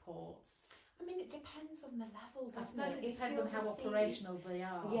of reports? I mean, it depends on the level, doesn't I suppose it depends on how operational they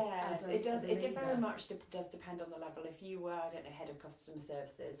are. Yes, it does. It very much does depend on the level. If you were, I don't know, head of customer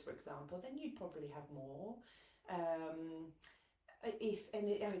services, for example, then you'd probably have more.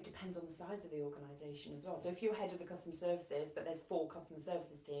 It depends on the size of the organisation as well. So if you're head of the customer services, but there's 4 customer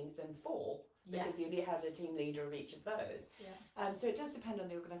services teams, then 4, because you only had a team leader of each of those. So it does depend on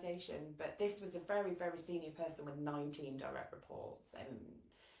the organisation. But this was a very, very senior person with 19 direct reports, and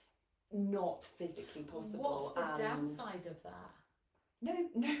not physically possible. What's the downside of that?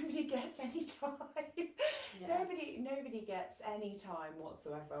 Nobody gets any time. Nobody gets any time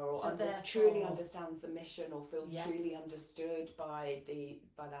whatsoever, or truly understands the mission, or feels truly understood by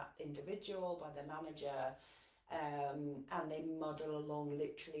that individual, by the manager, and they muddle along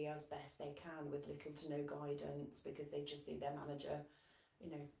literally as best they can with little to no guidance, because they just see their manager,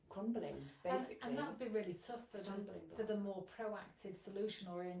 crumbling, basically. And that would be really tough for the more proactive, solution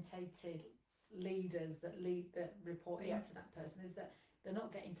orientated leaders that report into that person, is that they're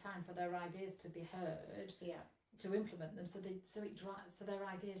not getting time for their ideas to be heard. to implement them, so their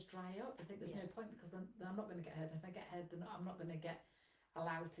ideas dry up. I think there's no point, because then I'm not going to get heard. And if I get heard, then I'm not going to get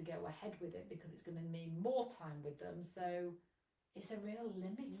allowed to go ahead with it, because it's going to mean more time with them. So it's a real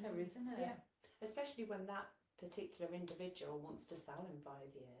limiter, isn't it? Yeah, especially when that particular individual wants to sell in 5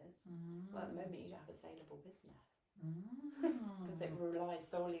 years. Well, at the moment you don't have a saleable business, because it relies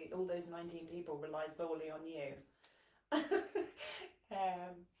solely, all those 19 people rely solely on you.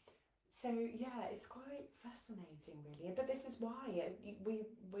 So yeah, it's quite fascinating, really. But this is why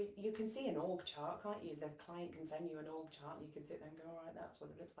you can see an org chart, can't you? The client can send you an org chart, and you can sit there and go, all right, that's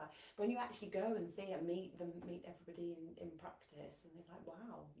what it looks like. But when you actually go and see and meet everybody in practice, and they're like,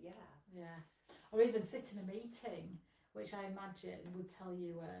 wow, yeah. Or even sit in a meeting, which I imagine would tell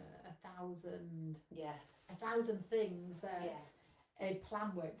you 1,000 things that a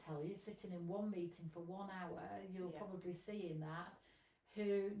plan won't tell you. Sitting in one meeting for 1 hour, you're probably seeing that.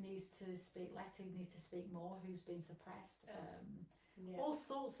 Who needs to speak less, who needs to speak more, who's been suppressed, all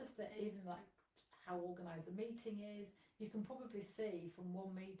sorts of things, even like how organised the meeting is. You can probably see from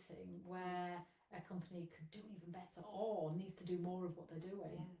one meeting where a company could do even better or needs to do more of what they're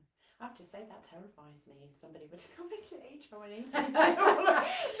doing. Yeah. I have to say, that terrifies me. If somebody were to come into HR and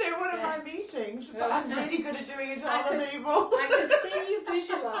say one of my meetings, but I'm really good at doing it to other people. I could see you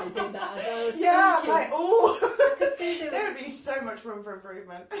visualising that as I was speaking. Yeah, like, I could see there would be so much room for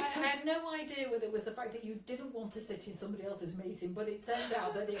improvement. I had no idea whether it was the fact that you didn't want to sit in somebody else's meeting, but it turned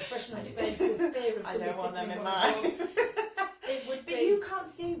out that the expression on your face was fear of somebody sitting in mine. It would be. But you can't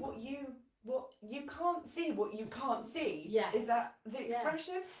see what you can't see what you can't see. Yes. Is that the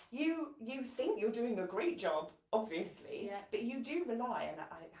expression? You think you're doing a great job, obviously, but you do rely, and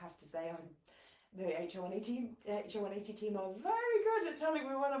I have to say, the HR180 team are very good at telling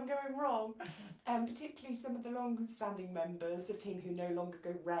me when I'm going wrong, and particularly some of the long-standing members of team who no longer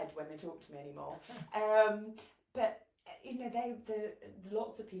go red when they talk to me anymore. But you know,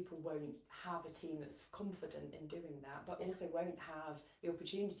 lots of people won't have a team that's confident in doing that, but also won't have the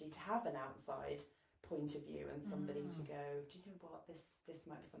opportunity to have an outside point of view and somebody to go, do you know what, this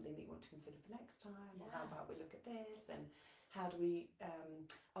might be something that you want to consider for next time, or how about we look at this, and how do we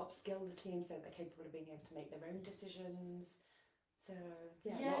upskill the team so that they're capable of being able to make their own decisions. So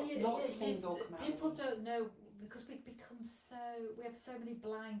lots of things all come out. People don't know, because we have so many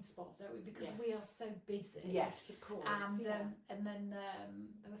blind spots, don't we? Because we are so busy. Yes, of course. And then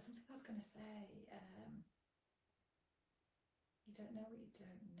there was something I was going to say. You don't know what you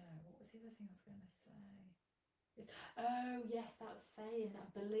don't know. What was the other thing I was going to say? That saying,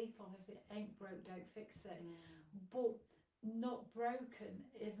 that belief of if it ain't broke, don't fix it. But not broken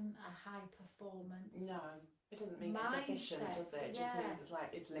isn't a high performance. No. It doesn't mean mindset, it's efficient, does it? It just means it's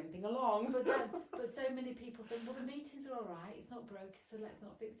like it's limping along. But so many people think, well, the meetings are all right, it's not broken, so let's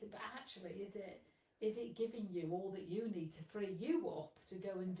not fix it. But actually, is it giving you all that you need to free you up to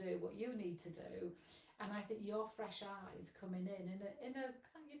go and do what you need to do? And I think your fresh eyes coming in a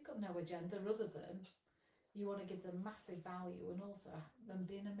you've got no agenda other than you want to give them massive value and also them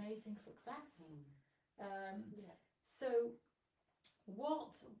be an amazing success. So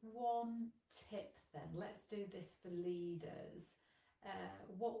what one tip then, let's do this for leaders,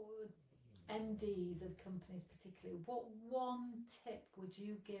 what would MDs of companies particularly, what one tip would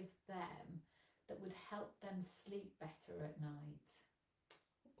you give them that would help them sleep better at night?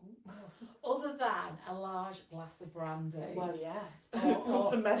 Other than a large glass of brandy. Well, yes.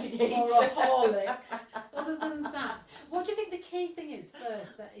 Or some medication. Or a Horlicks. Other than that, what do you think the key thing is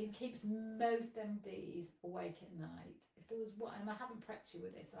first that it keeps most MDs awake at night? If there was one, and I haven't prepped you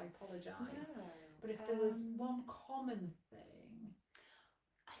with this, so I apologise. No, but if there was one common thing,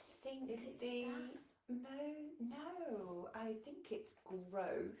 I think is it staff? No. I think it's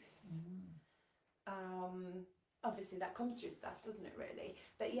growth. Obviously that comes through staff, doesn't it, really?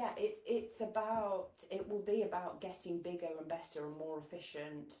 But yeah, it will be about getting bigger and better and more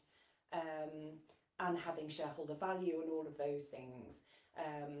efficient, and having shareholder value and all of those things.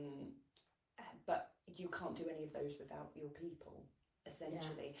 But you can't do any of those without your people,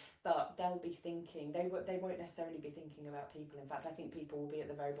 essentially. But they'll be thinking, they won't necessarily be thinking about people. In fact, I think people will be at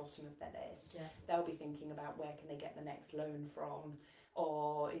the very bottom of their list. They'll be thinking about where can they get the next loan from,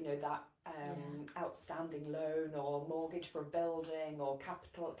 or that outstanding loan or mortgage for a building or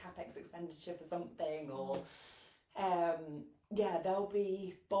capex expenditure for something, or they'll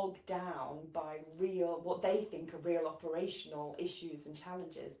be bogged down by what they think are real operational issues and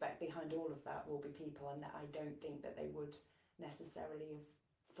challenges, but behind all of that will be people, and I don't think that they would necessarily have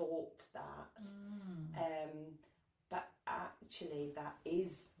thought that. but actually that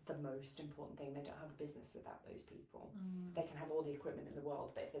is the most important thing. They don't have a business without those people. They can have all the equipment in the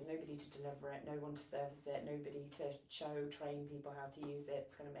world, but if there's nobody to deliver it, no one to service it, nobody to train people how to use it,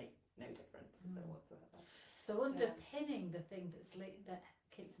 it's going to make no difference whatsoever. So underpinning the thing that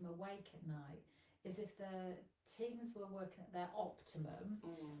keeps them awake at night is if the teams were working at their optimum,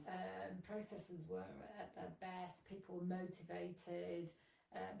 processes were at their best, people were motivated,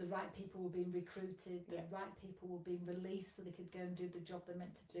 the right people were being recruited, the right people were being released so they could go and do the job they're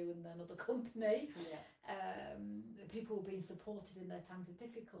meant to do in another company, people were being supported in their times of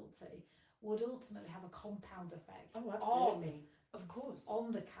difficulty, would ultimately have a compound effect of course,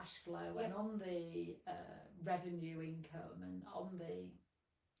 on the cash flow and on the revenue income and on the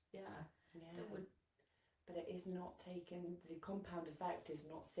that would. But it is not taken. The compound effect is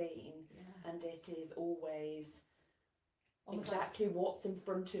not seen, and it is always exactly what's in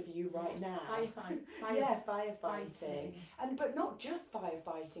front of you right now. Firefighting. But not just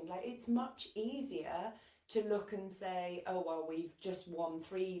firefighting. Like, it's much easier to look and say, oh well, we've just won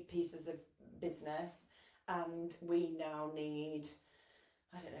 3 pieces of business, and we now need,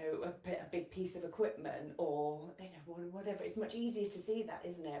 I don't know, a big piece of equipment, or whatever. It's much easier to see that,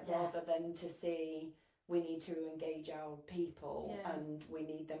 isn't it, rather than to see we need to engage our people and we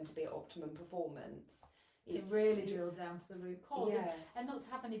need them to be at optimum performance. To really drill down to the root cause, and not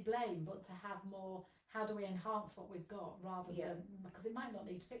to have any blame, but to have more, how do we enhance what we've got, rather than, because it might not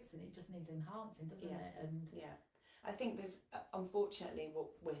need fixing, it just needs enhancing, doesn't it? And I think there's, unfortunately, what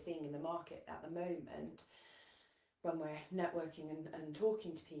we're seeing in the market at the moment, when we're networking and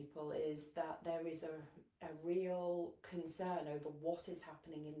talking to people, is that there is a real concern over what is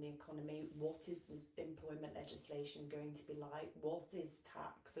happening in the economy, what is the employment legislation going to be like, what is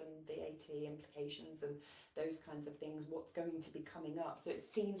tax and VAT implications and those kinds of things, what's going to be coming up. So it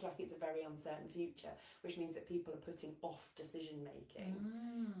seems like it's a very uncertain future, which means that people are putting off decision making.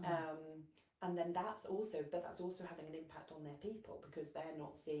 And then that's also having an impact on their people, because they're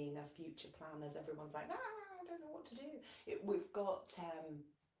not seeing a future plan, as everyone's like, I don't know what to do. We've got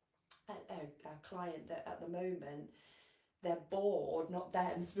a client that at the moment, their board, not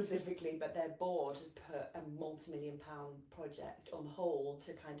them specifically, but their board has put a multi-million-pound project on hold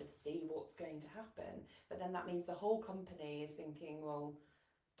to kind of see what's going to happen. But then that means the whole company is thinking, well,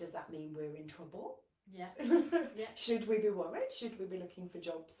 does that mean we're in trouble? Should we be worried? Should we be looking for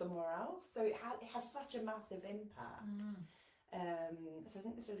jobs somewhere else? So it has such a massive impact. So I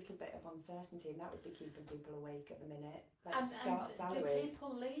think there's a little bit of uncertainty, and that would be keeping people awake at the minute. Like, and salaries. Do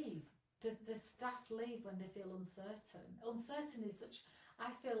people leave? Do staff leave when they feel uncertain? Uncertain is such, I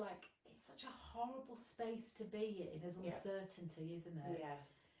feel like it's such a horrible space to be in, as uncertainty, isn't it?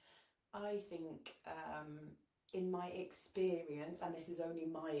 Yes. I think in my experience, and this is only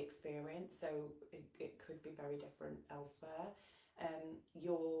my experience, so it could be very different elsewhere,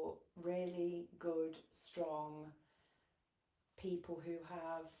 you're really good, strong people who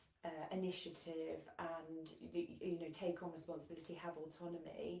have initiative and take on responsibility, have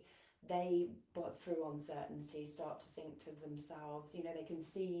autonomy. They, but through uncertainty, start to think to themselves, they can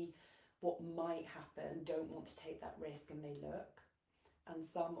see what might happen, don't want to take that risk, and they look. And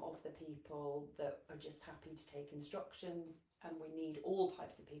some of the people that are just happy to take instructions, and we need all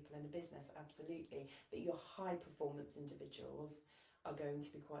types of people in a business, absolutely, but your high performance individuals are going to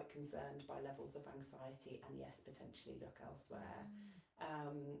be quite concerned by levels of anxiety, and yes, potentially look elsewhere.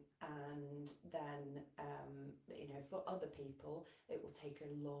 And then, for other people, it will take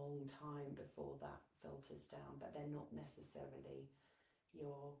a long time before that filters down, but they're not necessarily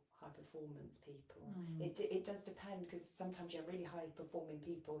your high performance people. It does depend, because sometimes you have really high performing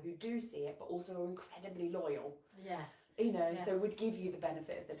people who do see it, but also are incredibly loyal. So would give you the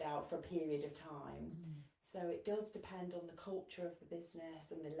benefit of the doubt for a period of time. So it does depend on the culture of the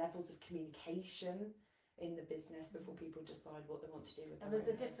business and the levels of communication in the business before people decide what they want to do with their own. And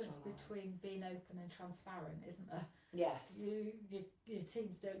there's a difference between being open and transparent, isn't there? Yes. Your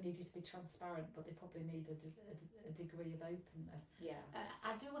teams don't need you to be transparent, but they probably need a degree of openness.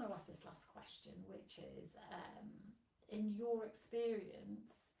 I do want to ask this last question, which is, in your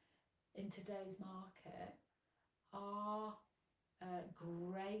experience in today's market, are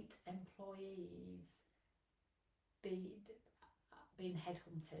great employees being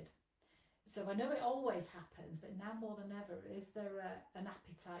headhunted? So I know it always happens, but now more than ever, is there an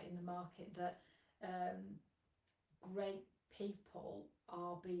appetite in the market that great people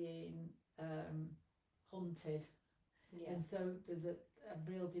are being hunted? And so there's a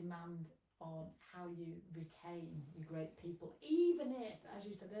real demand on how you retain your great people, even if, as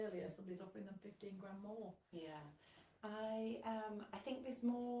you said earlier, somebody's offering them 15 grand more. I think there's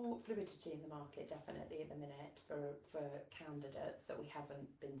more fluidity in the market definitely at the minute for candidates that we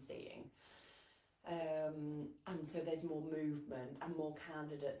haven't been seeing. And so there's more movement and more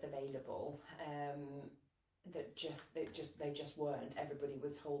candidates available. They just weren't. Everybody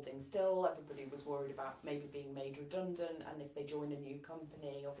was holding still. Everybody was worried about maybe being made redundant, and if they join a new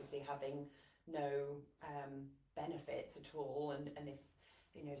company, obviously having no benefits at all, and if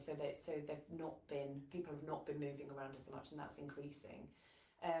so they've not been, people have not been moving around as much, and that's increasing.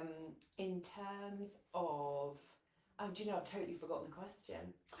 In terms of, do you know, I've totally forgotten the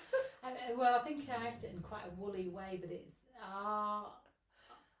question. Well, I think I asked it in quite a woolly way, but it's our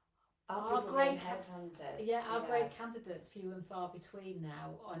great great candidates few and far between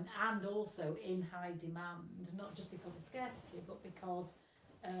now, and also in high demand, not just because of scarcity, but because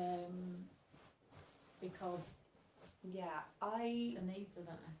the needs are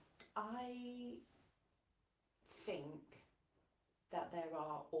there. I think that there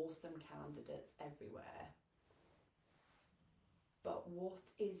are awesome candidates everywhere, but what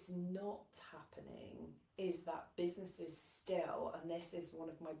is not happening is that businesses still, and this is one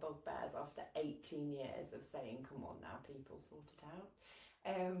of my bugbears after 18 years of saying, come on now people, sort it out,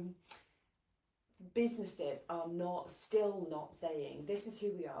 businesses are still not saying this is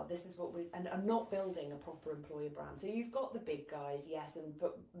who we are, this is what we, and are not building a proper employer brand. So you've got the big guys, yes,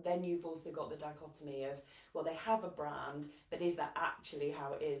 but then you've also got the dichotomy of, well, they have a brand, but is that actually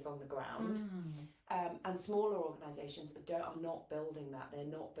how it is on the ground? And smaller organisations are not building that. They're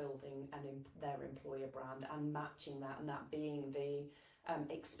not building their employer brand and matching that, and that being the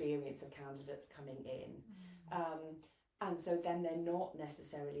experience of candidates coming in. And so then they're not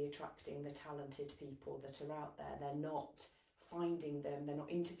necessarily attracting the talented people that are out there. They're not finding them. They're not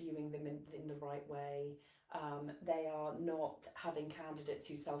interviewing them in the right way. They are not having candidates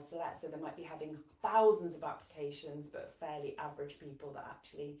who self-select. So they might be having thousands of applications, but fairly average people that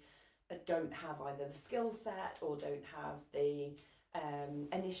actually don't have either the skill set or don't have the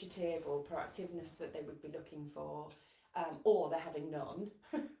initiative or proactiveness that they would be looking for, or they're having none.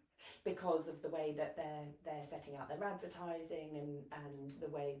 Because of the way that they're setting out their advertising and the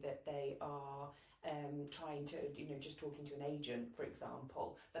way that they are trying to, just talking to an agent, for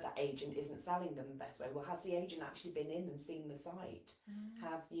example, but that agent isn't selling them the best way. Well, has the agent actually been in and seen the site?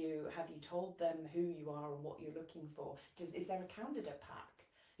 Have you told them who you are and what you're looking for? Is there a candidate pack?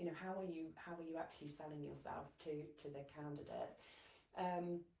 How are you actually selling yourself to the candidates?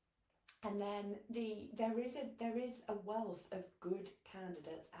 And then there is a wealth of good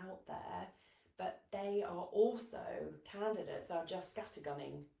candidates out there, but they are also, candidates are just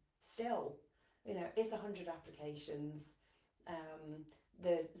scattergunning still. It's 100 applications,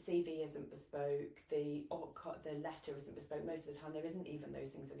 the CV isn't bespoke, the letter isn't bespoke. Most of the time there isn't even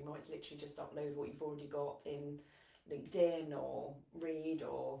those things anymore. It's literally just upload what you've already got in LinkedIn or Reed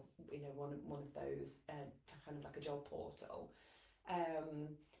or one of those, kind of like a job portal.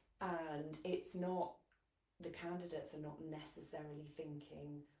 And it's not, the candidates are not necessarily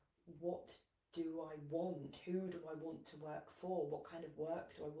thinking, what do I want? Who do I want to work for? What kind of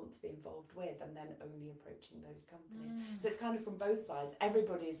work do I want to be involved with? And then only approaching those companies. So it's kind of from both sides.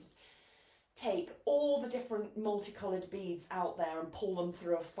 Everybody's take all the different multicoloured beads out there and pull them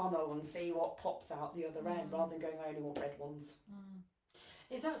through a funnel and see what pops out the other end, rather than going, I only want red ones.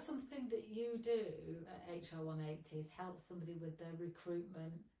 Is that something that you do at HR 180, help somebody with their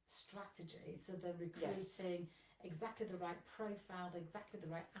recruitment strategy? So they're recruiting exactly the right profile, exactly the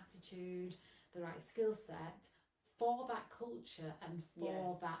right attitude, the right skill set for that culture and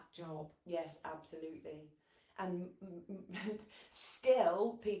for that job. Yes, absolutely. And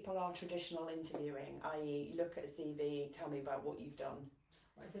still people are traditional interviewing, i.e. look at a CV, tell me about what you've done.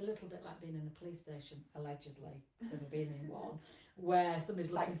 Well, it's a little bit like being in a police station, allegedly, never been in one, where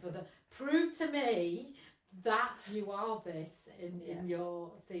somebody's looking for prove to me that you are this in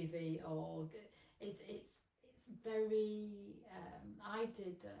your CV, or it's very, I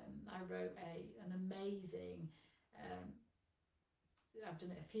wrote an amazing, I've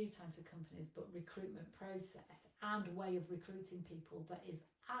done it a few times for companies, but recruitment process and way of recruiting people that is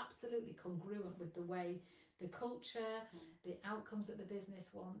absolutely congruent with the way, the culture, the outcomes that the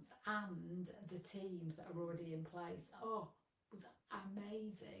business wants, and the teams that are already in place. Oh, it was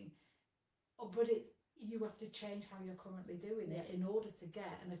amazing. But you have to change how you're currently doing it in order to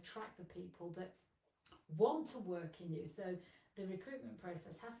get and attract the people that want to work in you. So the recruitment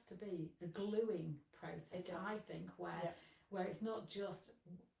process has to be a gluing process, I think, where it's not just,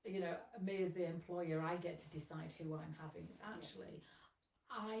 me as the employer, I get to decide who I'm having. It's actually,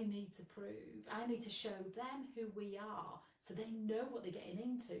 I need to prove, I need to show them who we are so they know what they're getting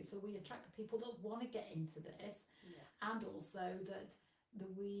into. So we attract the people that want to get into this, and also that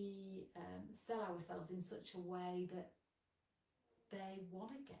we sell ourselves in such a way that they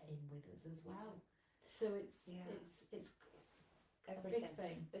want to get in with us as well. So it's everything. a big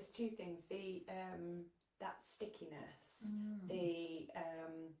thing. There's two things: that stickiness, the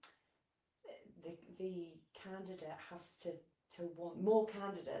candidate has to want, more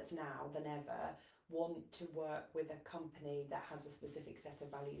candidates now than ever want to work with a company that has a specific set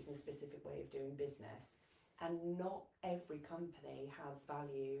of values and a specific way of doing business. And not every company has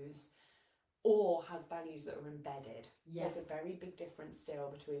values, or has values that are embedded. There's a very big difference still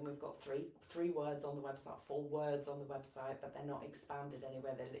between, we've got three words on the website, 4 words on the website, but they're not expanded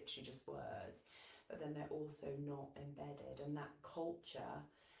anywhere, they're literally just words. But then they're also not embedded, and that culture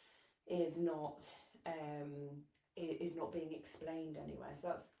is not being explained anywhere.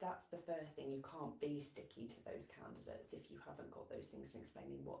 So that's the first thing. You can't be sticky to those candidates if you haven't got those things and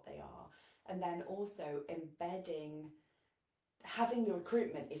explaining what they are. And then also having your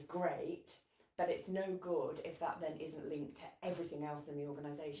recruitment is great, but it's no good if that then isn't linked to everything else in the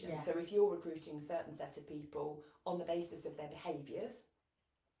organisation. So if you're recruiting a certain set of people on the basis of their behaviours,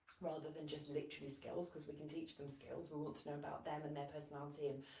 rather than just literally skills, because we can teach them skills, we want to know about them and their personality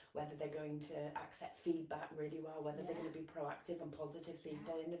and whether they're going to accept feedback really well, whether they're going to be proactive and positive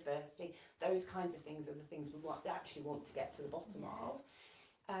people in adversity. Those kinds of things are the things we actually want to get to the bottom of.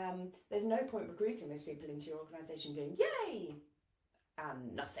 There's no point recruiting those people into your organisation going, yay,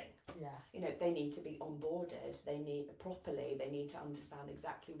 and nothing. You know, they need to be onboarded, they need to understand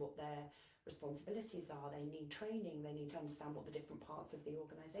exactly what their responsibilities are, they need training, they need to understand what the different parts of the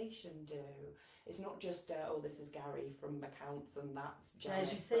organisation do. It's not just this is Gary from accounts and that's Janet.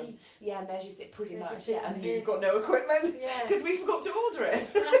 There's your seat. And there's your seat, pretty much. And you've got no equipment because we forgot to order it.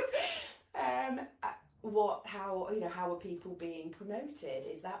 How are people being promoted?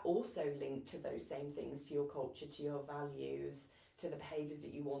 Is that also linked to those same things, to your culture, to your values, to the behaviours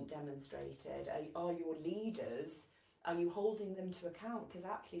that you want demonstrated? Are your leaders, are you holding them to account? Because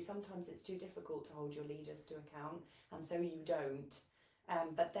actually sometimes it's too difficult to hold your leaders to account, and so you don't.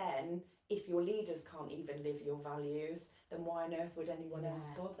 But then if your leaders can't even live your values, then why on earth would anyone else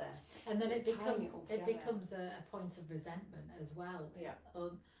bother? And then it becomes a point of resentment as well.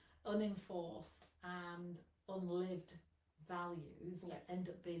 Unenforced and unlived values that end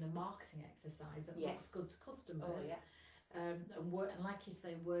up being a marketing exercise that looks good to customers. And like you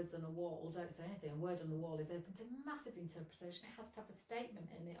say, words on a wall don't say anything. A word on the wall is open to massive interpretation. It has to have a statement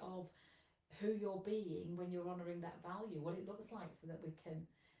in it of who you're being when you're honouring that value, what it looks like, so that we can.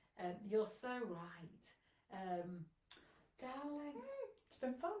 You're so right, darling. It's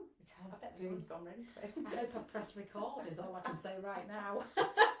been fun. It has. I bet this one's gone really quick. I hope I've pressed record. Is all I can say right now.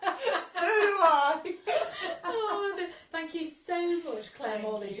 So do I. Thank you so much, Claire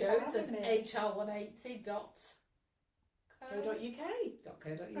Morley Jones of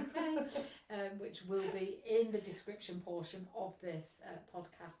hr180.co.uk, which will be in the description portion of this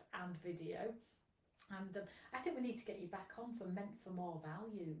podcast and video. And I think we need to get you back on for Meant for More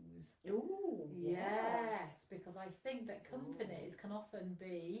values. Ooh, yes, because I think that companies can often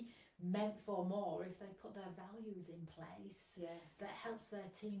be meant for more if they put their values in place. That helps their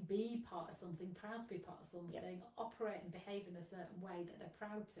team be part of something, proud to be part of something, operate and behave in a certain way that they're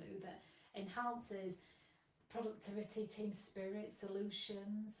proud to, that enhances productivity, team spirit,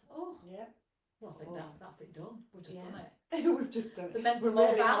 solutions. Well, I think that's it done. We've just done it. We've just done it. The Meant for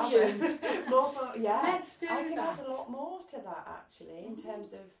More values. Let's do I can that. add a lot more to that, actually, in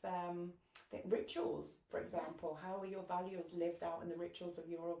terms of rituals, for example. How are your values lived out in the rituals of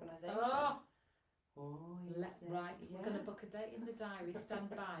your organisation? Right, we're going to book a date in the diary. Stand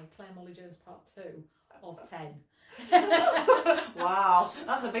by. Claire Morley Jones Part 2 of 10. Wow,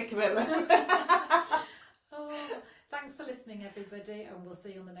 that's a big commitment. Thanks for listening, everybody, and we'll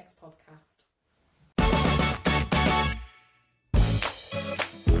see you on the next podcast.